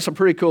a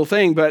pretty cool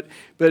thing, but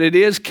it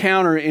is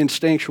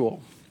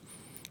counter-instinctual.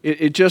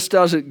 It just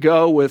doesn't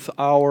go with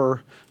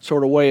our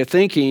sort of way of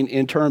thinking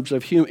in terms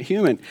of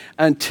human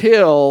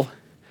until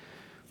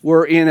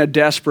we're in a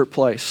desperate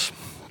place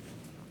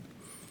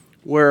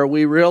where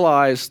we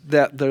realize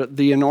that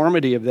the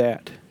enormity of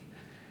that.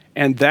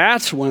 And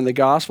that's when the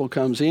gospel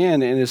comes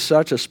in, and it's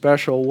such a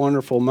special,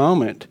 wonderful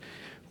moment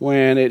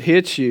when it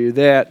hits you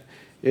that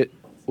it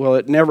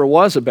never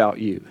was about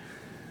you,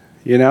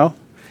 you know?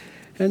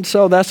 And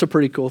so that's a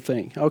pretty cool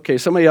thing. Okay,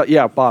 somebody else.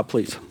 Yeah, Bob,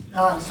 please.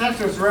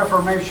 Since it's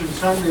Reformation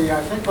Sunday,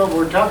 I think what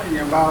we're talking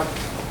about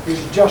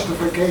is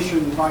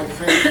justification by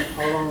faith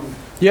alone.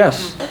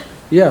 Yes,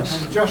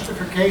 yes. And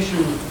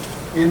justification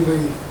in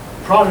the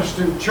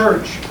Protestant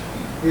church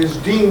is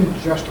deemed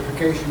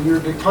justification. You're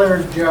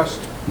declared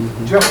just.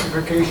 Mm-hmm.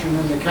 Justification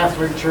in the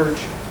Catholic Church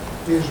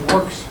is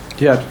works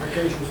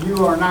justification.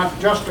 You are not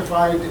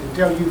justified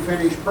until you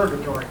finish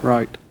purgatory.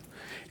 Right.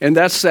 And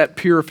that's that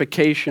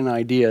purification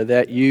idea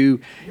that you've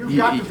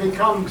got to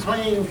become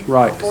clean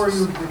right. before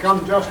you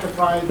become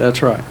justified.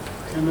 That's right.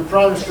 In the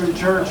Protestant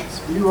Church,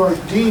 you are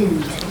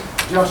deemed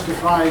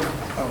justified.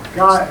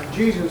 God,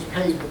 Jesus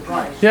paid the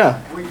price.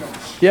 Yeah. We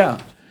don't.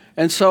 Yeah.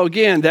 And so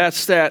again,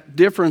 that's that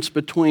difference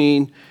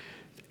between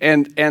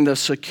and the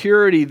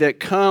security that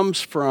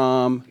comes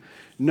from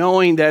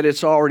knowing that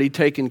it's already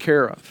taken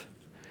care of,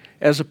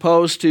 as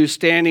opposed to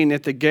standing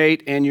at the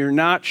gate and you're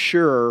not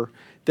sure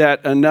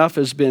that enough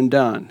has been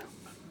done.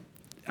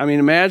 I mean,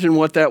 imagine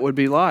what that would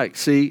be like.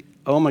 See,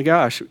 oh my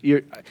gosh,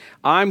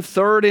 I'm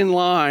third in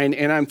line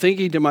and I'm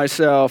thinking to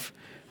myself,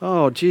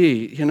 oh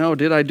gee,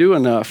 did I do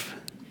enough,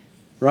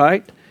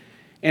 right?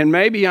 And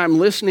maybe I'm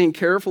listening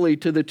carefully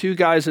to the two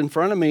guys in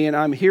front of me and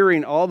I'm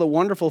hearing all the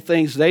wonderful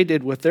things they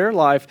did with their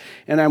life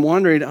and I'm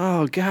wondering,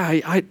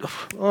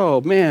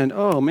 oh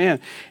man.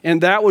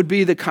 And that would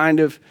be the kind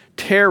of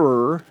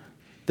terror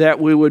that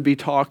we would be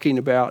talking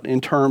about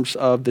in terms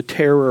of the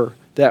terror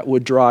that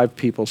would drive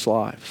people's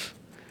lives.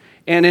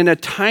 And in a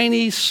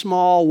tiny,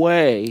 small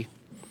way,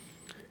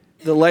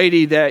 the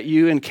lady that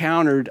you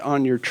encountered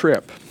on your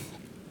trip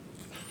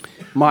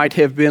might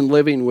have been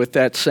living with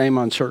that same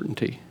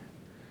uncertainty.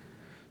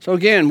 So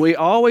again, we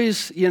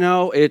always,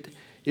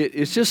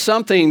 it's just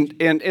something,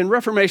 and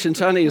Reformation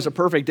Sunday is a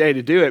perfect day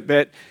to do it,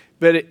 but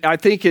I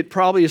think it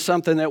probably is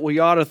something that we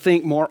ought to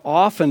think more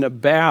often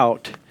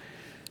about,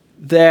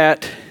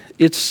 that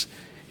it's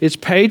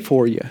paid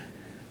for you.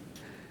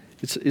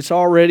 It's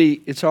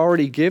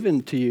already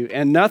given to you,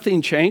 and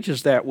nothing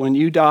changes that. When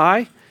you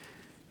die,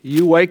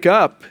 you wake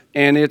up,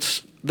 and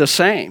it's the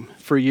same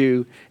for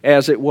you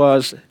as it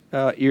was.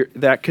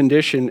 That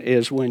condition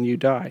is when you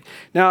die.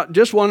 Now,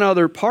 just one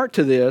other part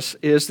to this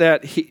is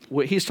that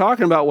he's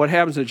talking about what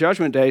happens at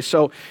Judgment Day.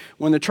 So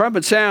when the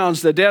trumpet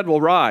sounds, the dead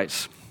will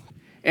rise.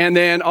 And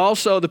then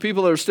also the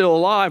people that are still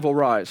alive will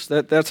rise.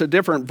 That's a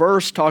different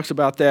verse, talks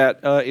about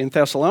that in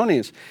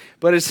Thessalonians.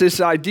 But it's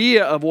this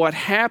idea of what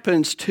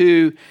happens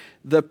to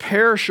the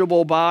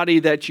perishable body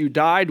that you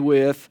died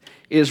with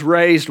is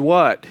raised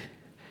what?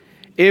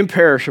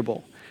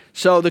 Imperishable.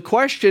 So the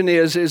question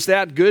is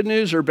that good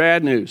news or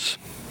bad news?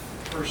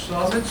 For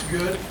some it's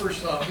good, for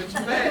some it's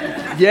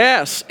bad.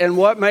 Yes, and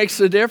what makes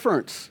the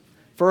difference?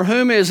 For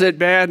whom is it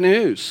bad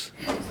news?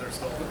 There's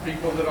still the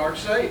people that aren't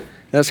saved.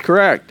 That's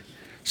correct.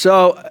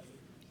 So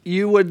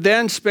you would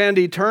then spend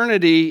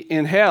eternity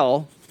in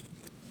hell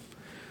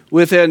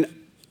with a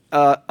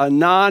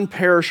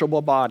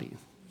non-perishable body,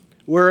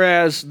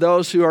 whereas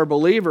those who are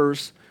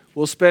believers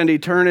will spend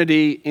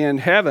eternity in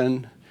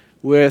heaven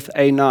with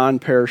a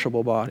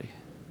non-perishable body.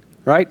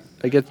 Right?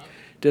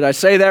 Did I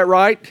say that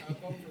right?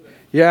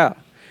 Yeah.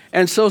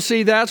 And so,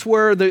 see, that's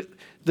where the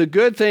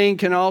good thing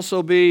can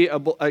also be a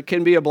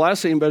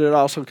blessing, but it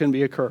also can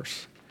be a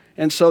curse.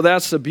 And so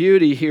that's the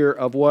beauty here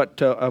of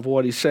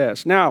what he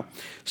says. Now,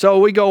 so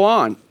we go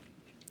on.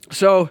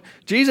 So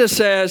Jesus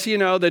says,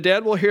 the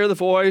dead will hear the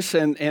voice,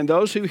 and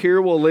those who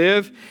hear will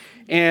live.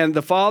 And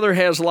the Father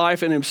has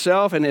life in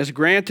himself and has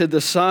granted the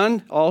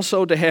Son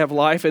also to have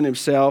life in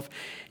himself.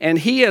 And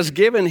he has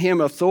given him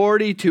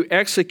authority to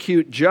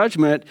execute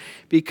judgment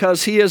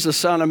because he is the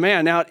Son of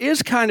Man. Now, it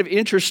is kind of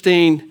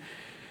interesting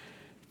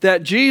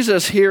that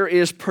Jesus here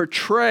is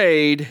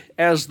portrayed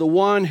as the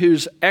one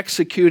who's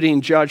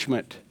executing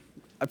judgment.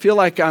 I feel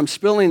like I'm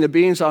spilling the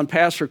beans on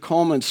Pastor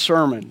Coleman's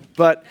sermon.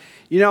 But,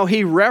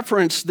 he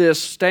referenced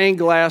this stained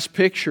glass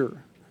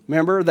picture,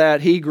 remember,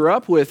 that he grew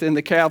up with in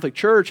the Catholic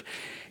Church.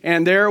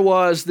 And there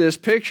was this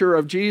picture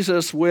of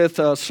Jesus with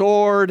a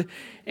sword,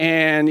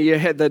 and you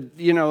had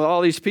all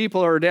these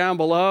people are down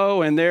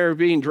below, and they're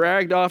being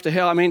dragged off to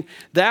hell. I mean,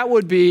 that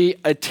would be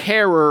a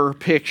terror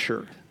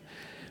picture.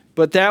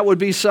 But that would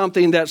be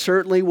something that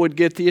certainly would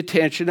get the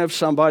attention of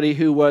somebody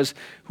who was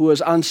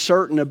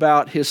uncertain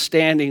about his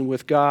standing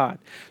with God.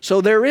 So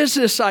there is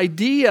this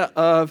idea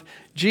of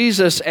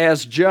Jesus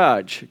as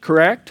judge,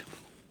 correct?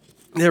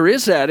 There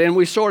is that, and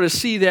we sort of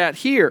see that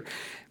here.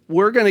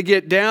 We're going to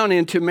get down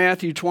into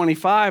Matthew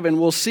 25, and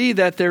we'll see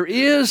that there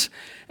is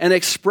an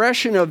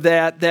expression of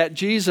that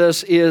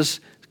Jesus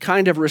is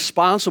kind of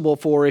responsible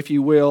for, if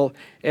you will,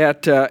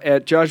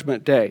 at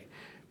Judgment Day.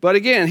 But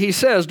again, he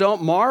says,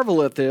 don't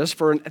marvel at this,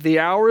 for the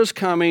hour is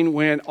coming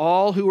when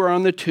all who are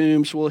on the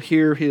tombs will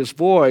hear his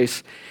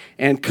voice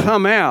and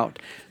come out.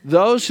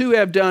 Those who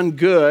have done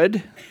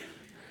good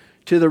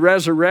to the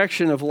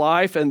resurrection of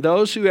life, and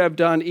those who have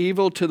done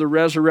evil to the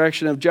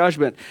resurrection of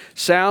judgment.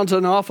 Sounds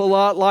an awful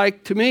lot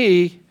like, to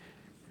me,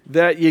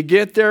 that you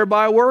get there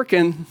by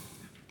working.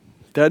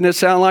 Doesn't it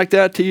sound like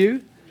that to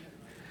you?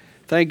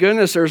 Thank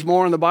goodness there's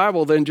more in the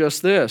Bible than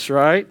just this,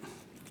 right?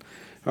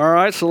 All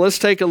right, so let's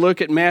take a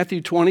look at Matthew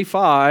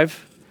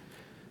 25,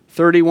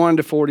 31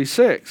 to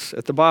 46,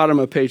 at the bottom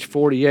of page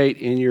 48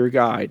 in your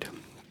guide.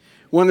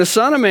 When the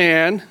Son of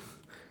Man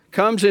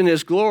comes in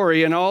his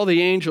glory and all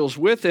the angels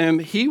with him,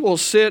 he will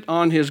sit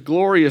on his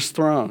glorious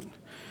throne.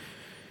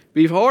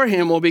 Before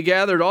him will be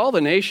gathered all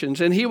the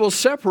nations, and he will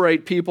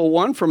separate people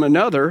one from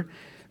another,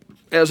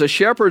 as a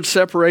shepherd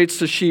separates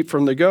the sheep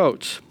from the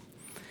goats.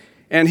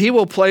 And he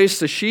will place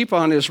the sheep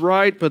on his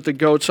right, but the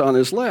goats on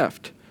his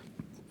left.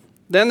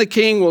 Then the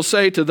king will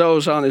say to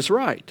those on his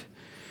right,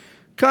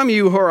 "Come,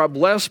 you who are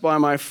blessed by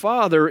my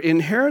Father,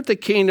 inherit the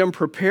kingdom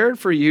prepared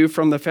for you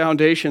from the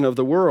foundation of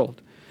the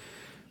world.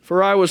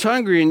 For I was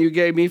hungry, and you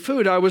gave me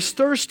food. I was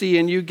thirsty,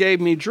 and you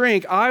gave me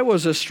drink. I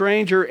was a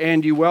stranger,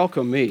 and you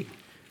welcomed me.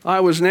 I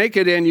was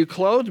naked, and you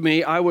clothed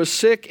me. I was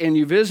sick, and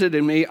you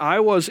visited me. I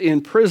was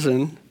in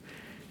prison,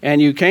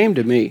 and you came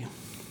to me.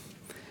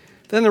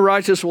 Then the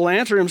righteous will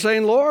answer him,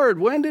 saying, Lord,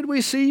 when did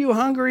we see you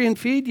hungry and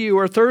feed you,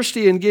 or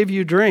thirsty and give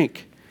you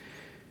drink?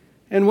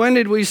 And when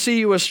did we see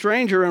you a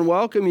stranger and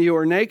welcome you,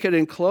 or naked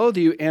and clothe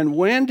you? And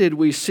when did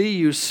we see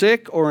you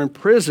sick or in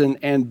prison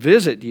and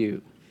visit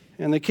you?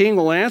 And the king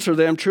will answer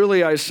them,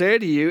 Truly I say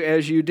to you,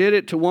 as you did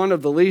it to one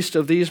of the least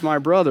of these my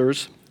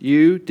brothers,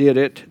 you did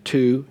it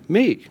to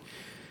me.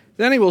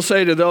 Then he will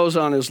say to those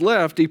on his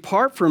left,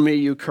 Depart from me,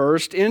 you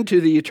cursed,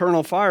 into the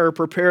eternal fire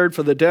prepared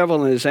for the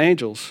devil and his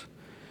angels.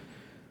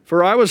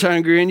 For I was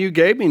hungry, and you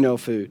gave me no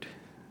food.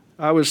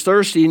 I was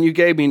thirsty, and you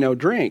gave me no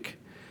drink.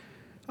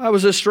 I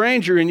was a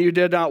stranger, and you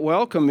did not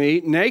welcome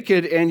me,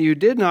 naked, and you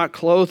did not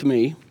clothe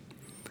me,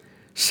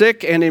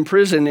 sick and in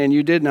prison, and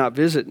you did not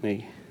visit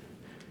me.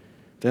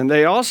 Then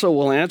they also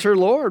will answer,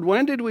 Lord,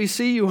 when did we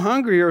see you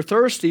hungry or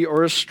thirsty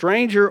or a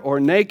stranger or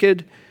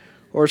naked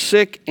or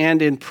sick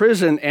and in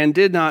prison and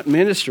did not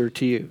minister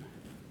to you?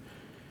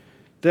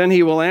 Then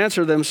he will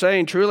answer them,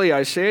 saying, Truly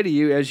I say to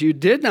you, as you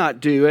did not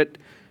do it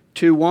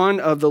to one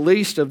of the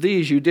least of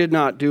these, you did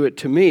not do it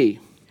to me.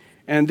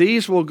 And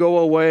these will go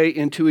away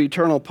into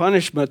eternal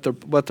punishment,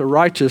 but the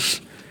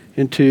righteous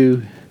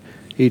into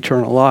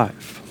eternal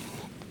life.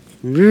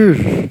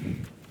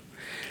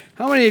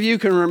 How many of you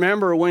can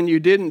remember when you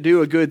didn't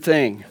do a good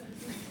thing?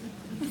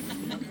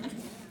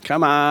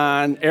 Come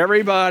on,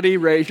 everybody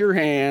raise your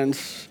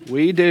hands.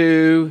 We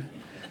do,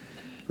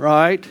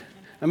 right?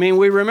 I mean,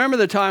 we remember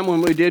the time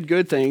when we did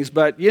good things,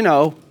 but you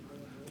know,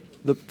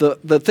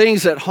 the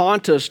things that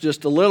haunt us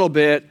just a little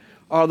bit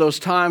are those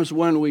times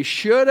when we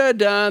should have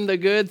done the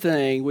good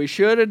thing, we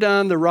should have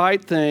done the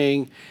right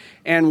thing,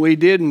 and we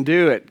didn't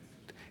do it.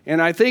 And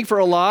I think for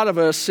a lot of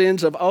us,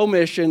 sins of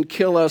omission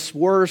kill us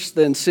worse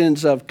than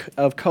sins of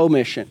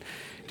commission.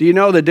 Do you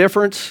know the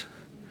difference?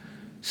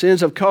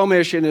 Sins of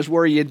commission is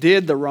where you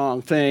did the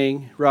wrong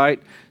thing,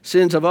 right?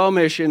 Sins of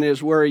omission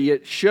is where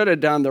you should have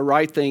done the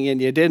right thing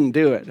and you didn't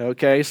do it,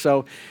 okay?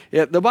 So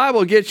the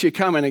Bible gets you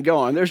coming and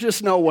going. There's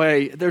just no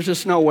way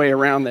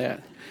around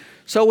that.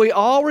 So we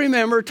all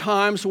remember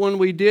times when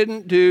we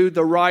didn't do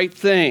the right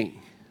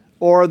thing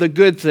or the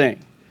good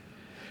thing,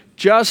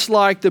 just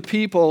like the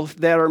people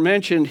that are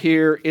mentioned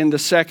here in the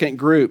second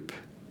group.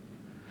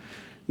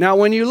 Now,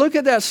 when you look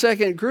at that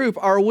second group,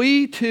 are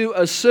we to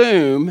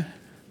assume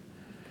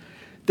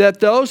that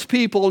those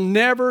people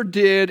never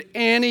did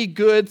any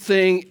good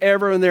thing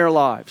ever in their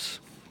lives?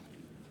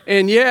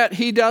 And yet,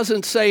 he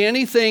doesn't say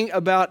anything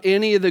about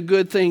any of the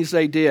good things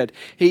they did.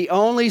 He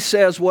only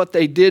says what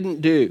they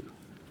didn't do.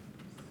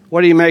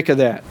 What do you make of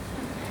that?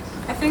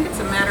 I think it's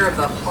a matter of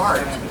the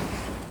heart.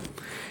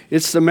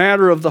 It's the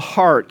matter of the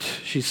heart,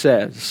 she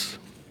says.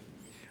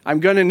 I'm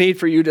going to need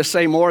for you to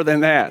say more than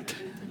that.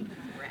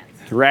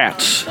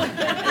 Rats.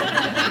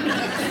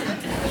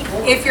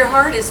 If your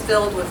heart is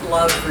filled with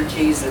love for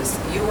Jesus,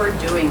 you are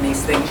doing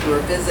these things. You are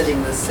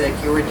visiting the sick.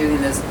 You are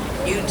doing this.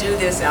 You do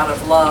this out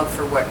of love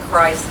for what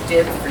Christ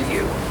did for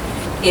you.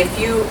 If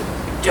you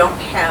don't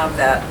have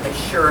that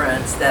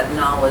assurance, that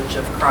knowledge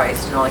of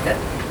Christ, like that,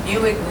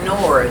 you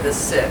ignore the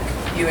sick.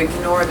 You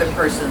ignore the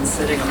person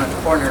sitting on the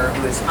corner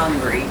who is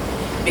hungry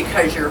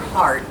because your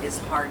heart is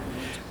hardened.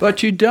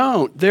 But you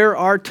don't. There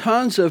are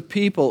tons of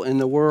people in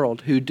the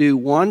world who do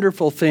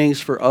wonderful things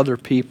for other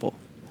people,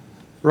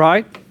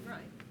 right?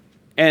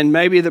 And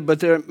maybe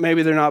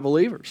they're not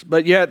believers,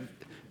 but yet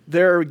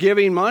they're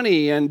giving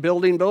money and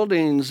building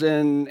buildings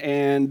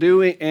and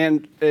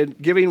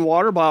giving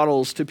water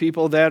bottles to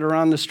people that are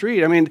on the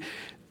street. I mean,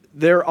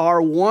 there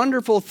are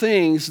wonderful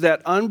things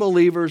that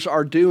unbelievers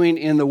are doing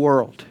in the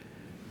world.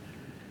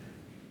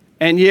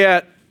 And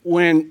yet,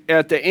 when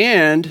at the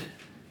end,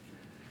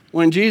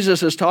 when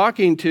Jesus is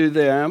talking to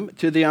them,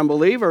 to the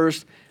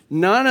unbelievers,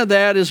 none of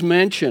that is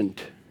mentioned.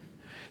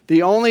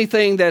 The only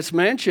thing that's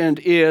mentioned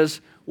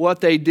is what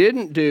they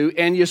didn't do,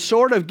 and you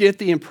sort of get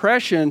the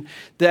impression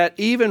that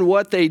even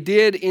what they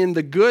did in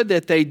the good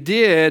that they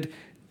did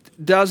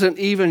doesn't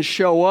even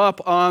show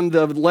up on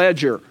the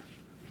ledger,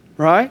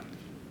 right?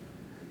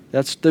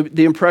 That's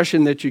the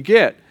impression that you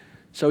get.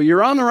 So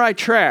you're on the right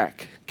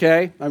track,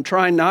 okay? I'm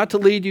trying not to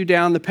lead you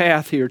down the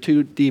path here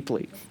too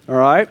deeply, all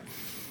right?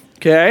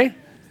 Okay?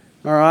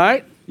 All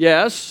right?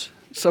 Yes?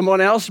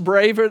 Someone else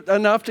brave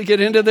enough to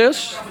get into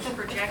this? I was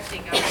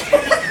projecting.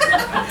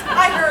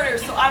 I heard her,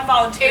 so I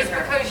volunteered. It's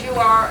because you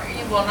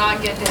will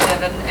not get to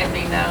heaven and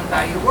be known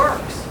by your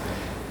works.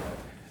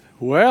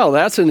 Well,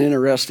 that's an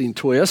interesting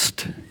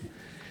twist.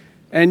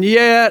 And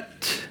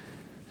yet,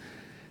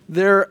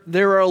 there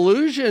are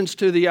allusions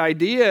to the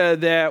idea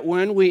that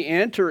when we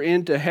enter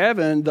into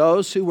heaven,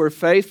 those who were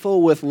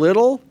faithful with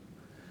little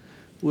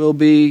will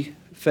be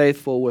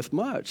faithful with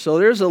much. So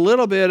there's a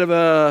little bit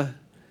of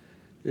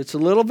it's a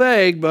little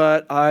vague,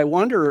 but I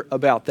wonder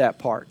about that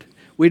part.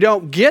 We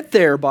don't get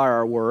there by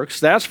our works,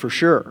 that's for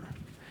sure.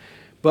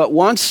 But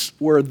once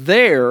we're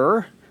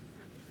there,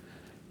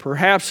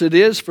 Perhaps it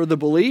is for the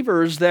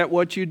believers that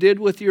what you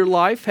did with your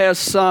life has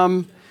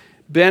some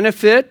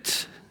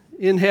benefit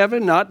in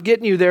heaven, not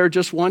getting you there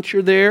just once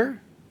you're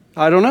there.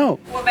 I don't know.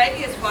 Well,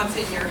 maybe it's what's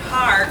in your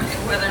heart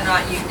and whether or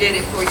not you did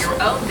it for your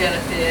own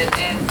benefit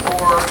and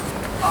for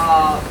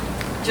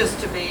just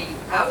to be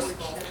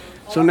boastful.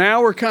 So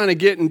now we're kind of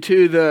getting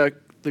to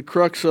the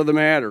crux of the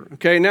matter.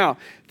 Okay, now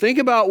think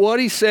about what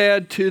he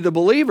said to the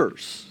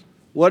believers.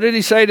 What did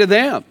he say to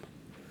them?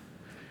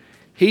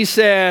 He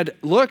said,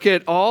 look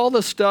at all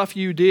the stuff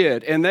you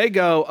did. And they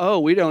go, oh,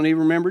 we don't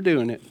even remember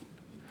doing it.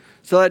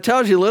 So that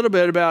tells you a little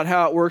bit about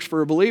how it works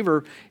for a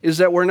believer, is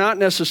that we're not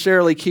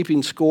necessarily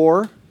keeping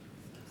score.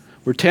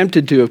 We're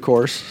tempted to, of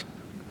course.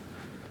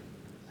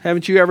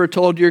 Haven't you ever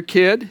told your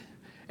kid,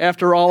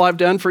 after all I've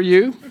done for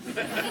you?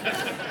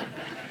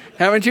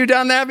 Haven't you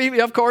done that,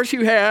 baby? Of course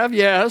you have,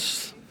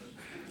 yes.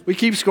 We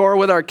keep score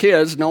with our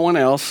kids, no one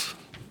else.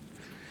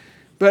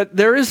 But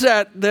there is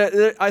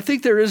I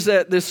think there is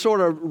this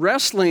sort of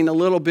wrestling a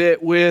little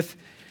bit with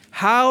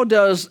how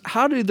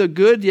do the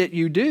good that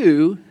you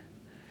do,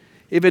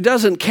 if it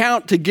doesn't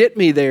count to get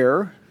me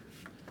there,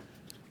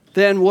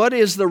 then what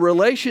is the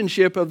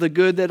relationship of the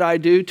good that I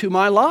do to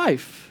my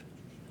life?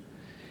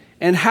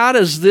 And how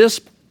does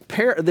this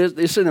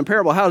in a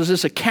parable, how does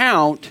this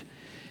account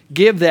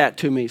give that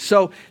to me?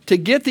 So to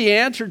get the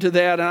answer to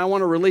that, and I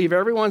want to relieve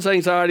everyone's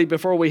anxiety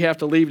before we have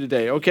to leave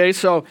today, okay?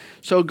 So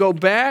go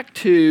back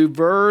to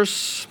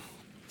verse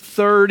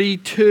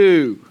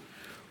 32.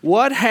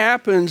 What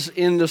happens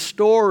in the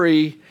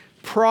story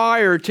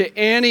prior to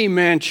any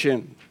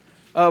mention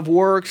of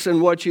works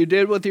and what you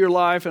did with your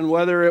life and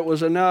whether it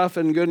was enough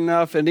and good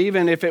enough and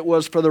even if it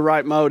was for the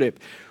right motive?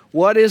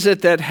 What is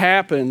it that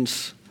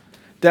happens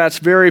that's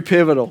very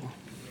pivotal?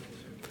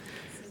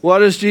 What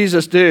does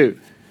Jesus do?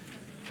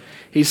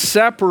 He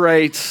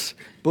separates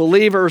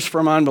believers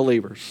from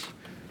unbelievers.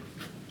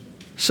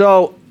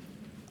 So,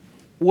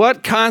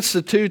 what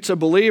constitutes a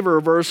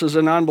believer versus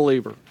an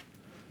unbeliever?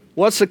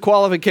 What's the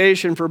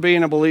qualification for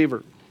being a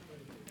believer?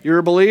 You're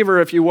a believer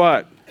if you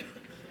what?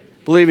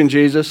 Believe in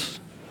Jesus.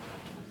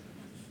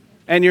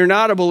 And you're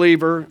not a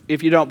believer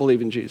if you don't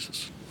believe in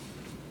Jesus.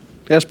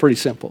 That's pretty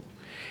simple.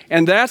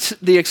 And that's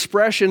the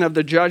expression of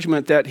the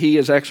judgment that he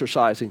is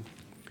exercising.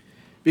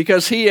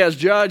 Because he, as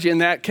judge in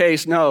that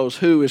case, knows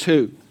who is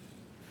who.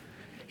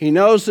 He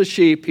knows the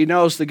sheep, he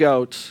knows the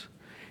goats,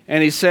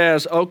 and he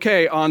says,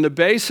 okay, on the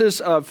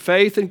basis of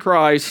faith in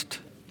Christ,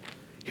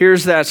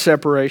 here's that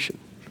separation.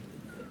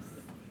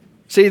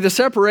 See, the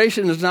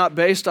separation is not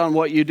based on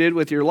what you did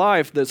with your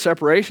life. The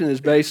separation is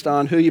based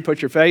on who you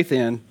put your faith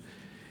in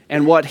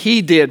and what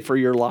he did for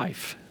your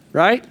life,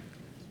 right?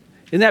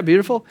 Isn't that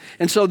beautiful?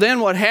 And so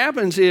then what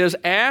happens is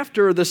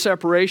after the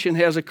separation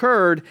has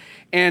occurred,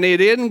 and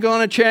it isn't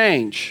going to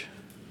change.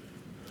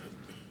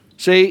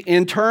 See,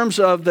 in terms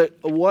of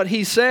what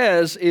he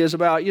says is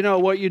about,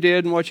 what you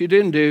did and what you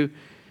didn't do,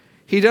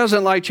 he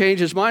doesn't change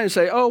his mind and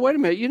say, oh, wait a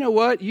minute, you know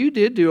what? You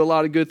did do a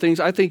lot of good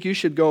things. I think you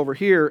should go over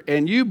here.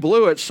 And you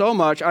blew it so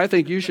much, I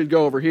think you should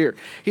go over here.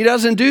 He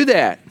doesn't do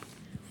that.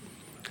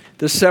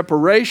 The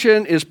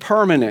separation is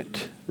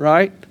permanent,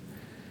 right?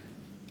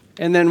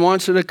 And then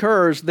once it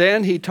occurs,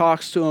 then he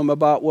talks to him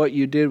about what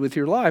you did with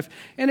your life.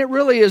 And it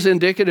really is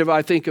indicative,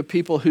 I think, of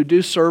people who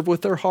do serve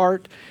with their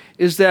heart,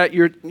 is that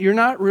you're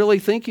not really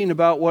thinking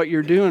about what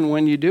you're doing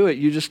when you do it.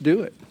 You just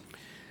do it.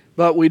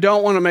 But we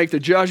don't want to make the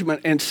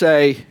judgment and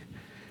say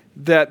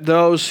that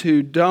those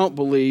who don't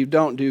believe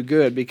don't do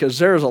good, because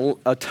there's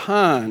a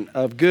ton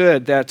of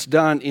good that's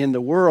done in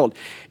the world.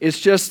 It's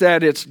just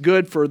that it's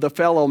good for the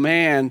fellow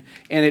man,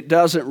 and it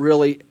doesn't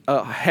really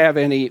have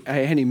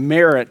any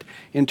merit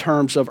in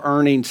terms of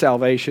earning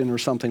salvation or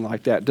something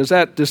like that. Does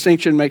that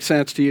distinction make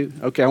sense to you?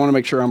 Okay, I want to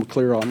make sure I'm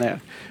clear on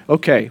that.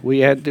 Okay, we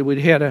had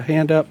a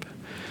hand up.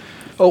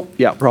 Oh,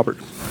 yeah, Robert.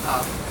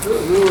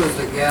 Who was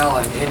the gal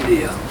in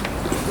India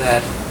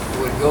that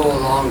would go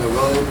along the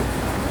road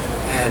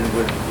and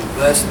would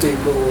bless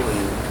people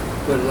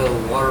and put a little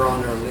water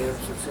on their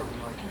lips or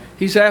something like that?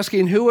 He's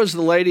asking who was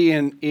the lady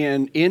in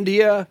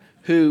India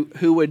who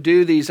would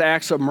do these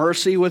acts of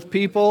mercy with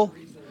people?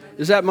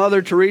 Is that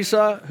Mother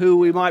Teresa who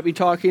we might be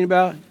talking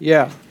about?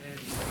 Yeah.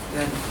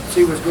 And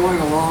she was going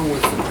along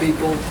with some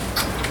people,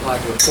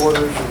 like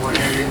reporters and what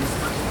have you,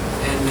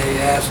 and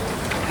they asked,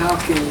 how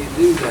can you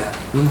do that?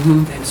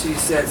 Mm-hmm. And she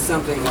said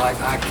something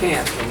like, I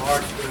can't, the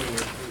Lord's doing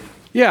it.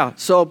 Yeah,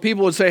 so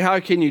people would say,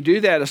 how can you do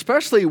that?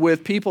 Especially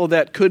with people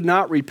that could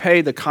not repay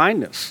the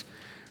kindness.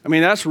 I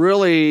mean, that's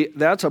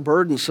a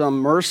burdensome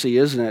mercy,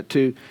 isn't it?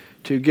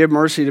 To give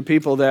mercy to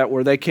people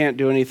where they can't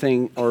do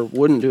anything or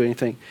wouldn't do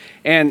anything.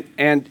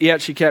 And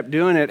yet she kept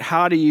doing it.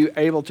 How do you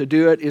able to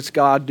do it? It's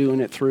God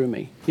doing it through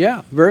me.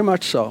 Yeah, very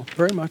much so,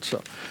 very much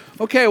so.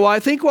 Okay, well, I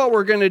think what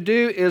we're going to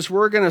do is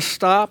we're going to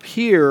stop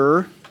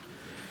here.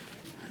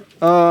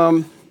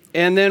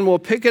 And then we'll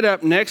pick it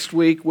up next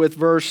week with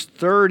verse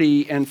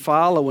 30 and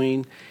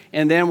following,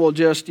 and then we'll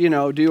just,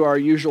 do our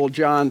usual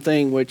John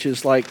thing, which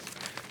is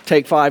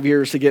take 5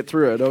 years to get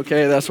through it,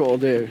 okay? That's what we'll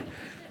do.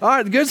 All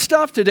right, good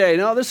stuff today.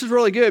 No, this is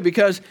really good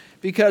because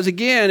because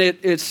again,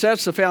 it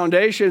sets the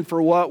foundation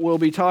for what we'll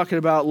be talking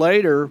about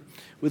later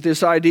with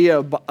this idea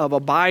of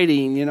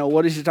abiding. You know,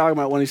 what is he talking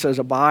about when he says,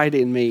 abide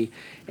in me?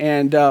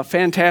 And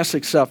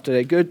fantastic stuff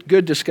today.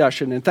 Good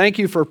discussion. And thank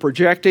you for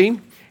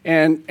projecting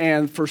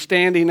and for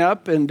standing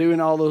up and doing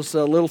all those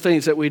little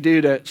things that we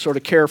do to sort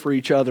of care for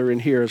each other in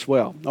here as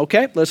well.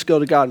 Okay, let's go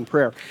to God in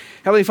prayer.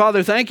 Heavenly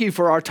Father, thank you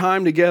for our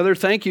time together.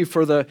 Thank you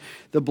for the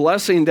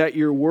blessing that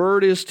your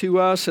word is to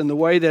us and the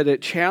way that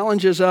it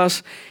challenges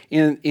us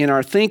in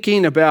our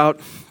thinking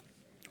about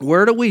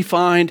where do we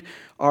find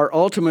our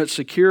ultimate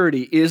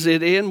security. Is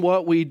it in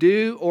what we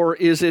do, or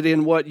is it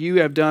in what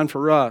you have done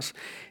for us?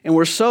 And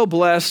we're so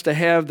blessed to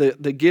have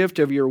the gift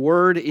of your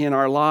word in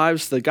our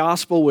lives, the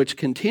gospel, which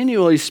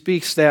continually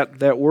speaks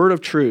that word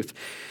of truth,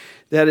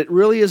 that it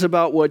really is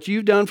about what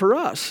you've done for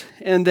us,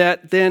 and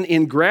that then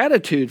in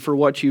gratitude for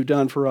what you've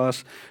done for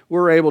us,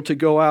 we're able to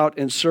go out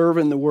and serve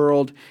in the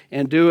world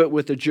and do it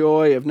with the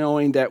joy of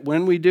knowing that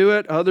when we do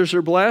it, others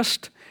are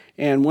blessed,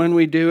 and when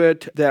we do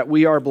it, that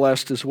we are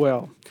blessed as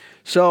well.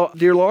 So,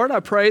 dear Lord, I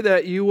pray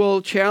that you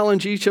will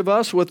challenge each of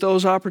us with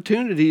those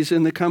opportunities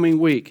in the coming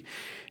week,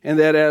 and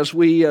that as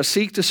we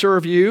seek to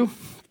serve you,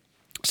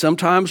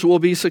 sometimes we'll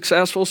be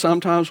successful,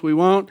 sometimes we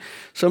won't.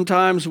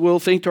 Sometimes we'll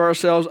think to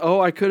ourselves,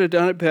 oh, I could have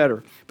done it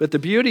better. But the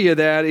beauty of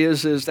that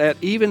is that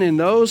even in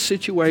those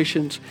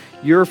situations,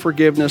 your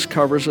forgiveness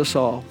covers us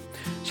all.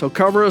 So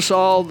cover us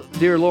all,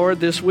 dear Lord,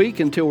 this week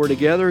until we're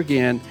together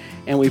again,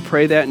 and we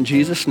pray that in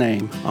Jesus'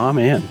 name.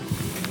 Amen.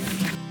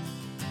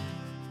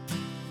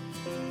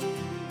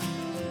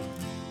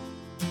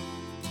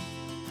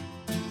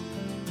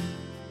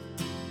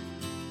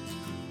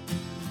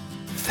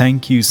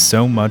 Thank you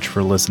so much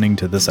for listening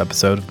to this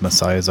episode of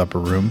Messiah's Upper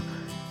Room.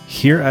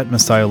 Here at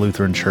Messiah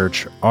Lutheran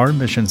Church, our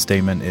mission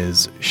statement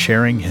is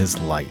sharing his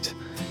light.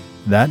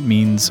 That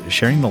means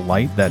sharing the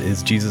light that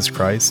is Jesus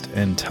Christ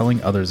and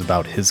telling others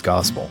about his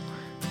gospel.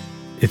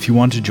 If you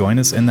want to join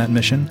us in that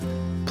mission,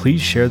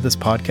 please share this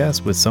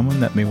podcast with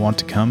someone that may want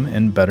to come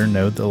and better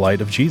know the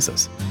light of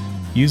Jesus.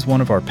 Use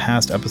one of our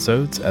past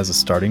episodes as a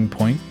starting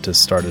point to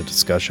start a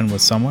discussion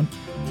with someone,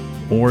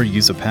 or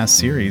use a past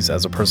series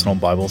as a personal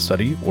Bible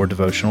study or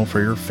devotional for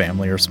your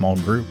family or small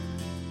group.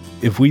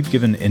 If we've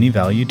given any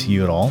value to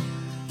you at all,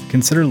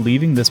 consider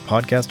leaving this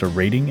podcast a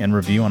rating and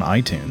review on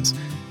iTunes.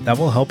 That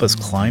will help us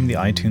climb the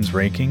iTunes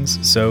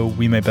rankings so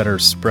we may better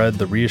spread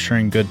the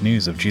reassuring good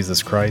news of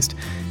Jesus Christ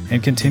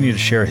and continue to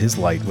share his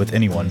light with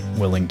anyone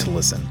willing to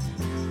listen.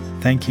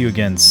 Thank you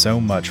again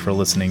so much for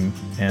listening,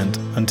 and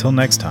until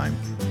next time,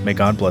 may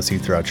God bless you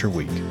throughout your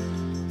week.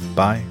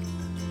 Bye.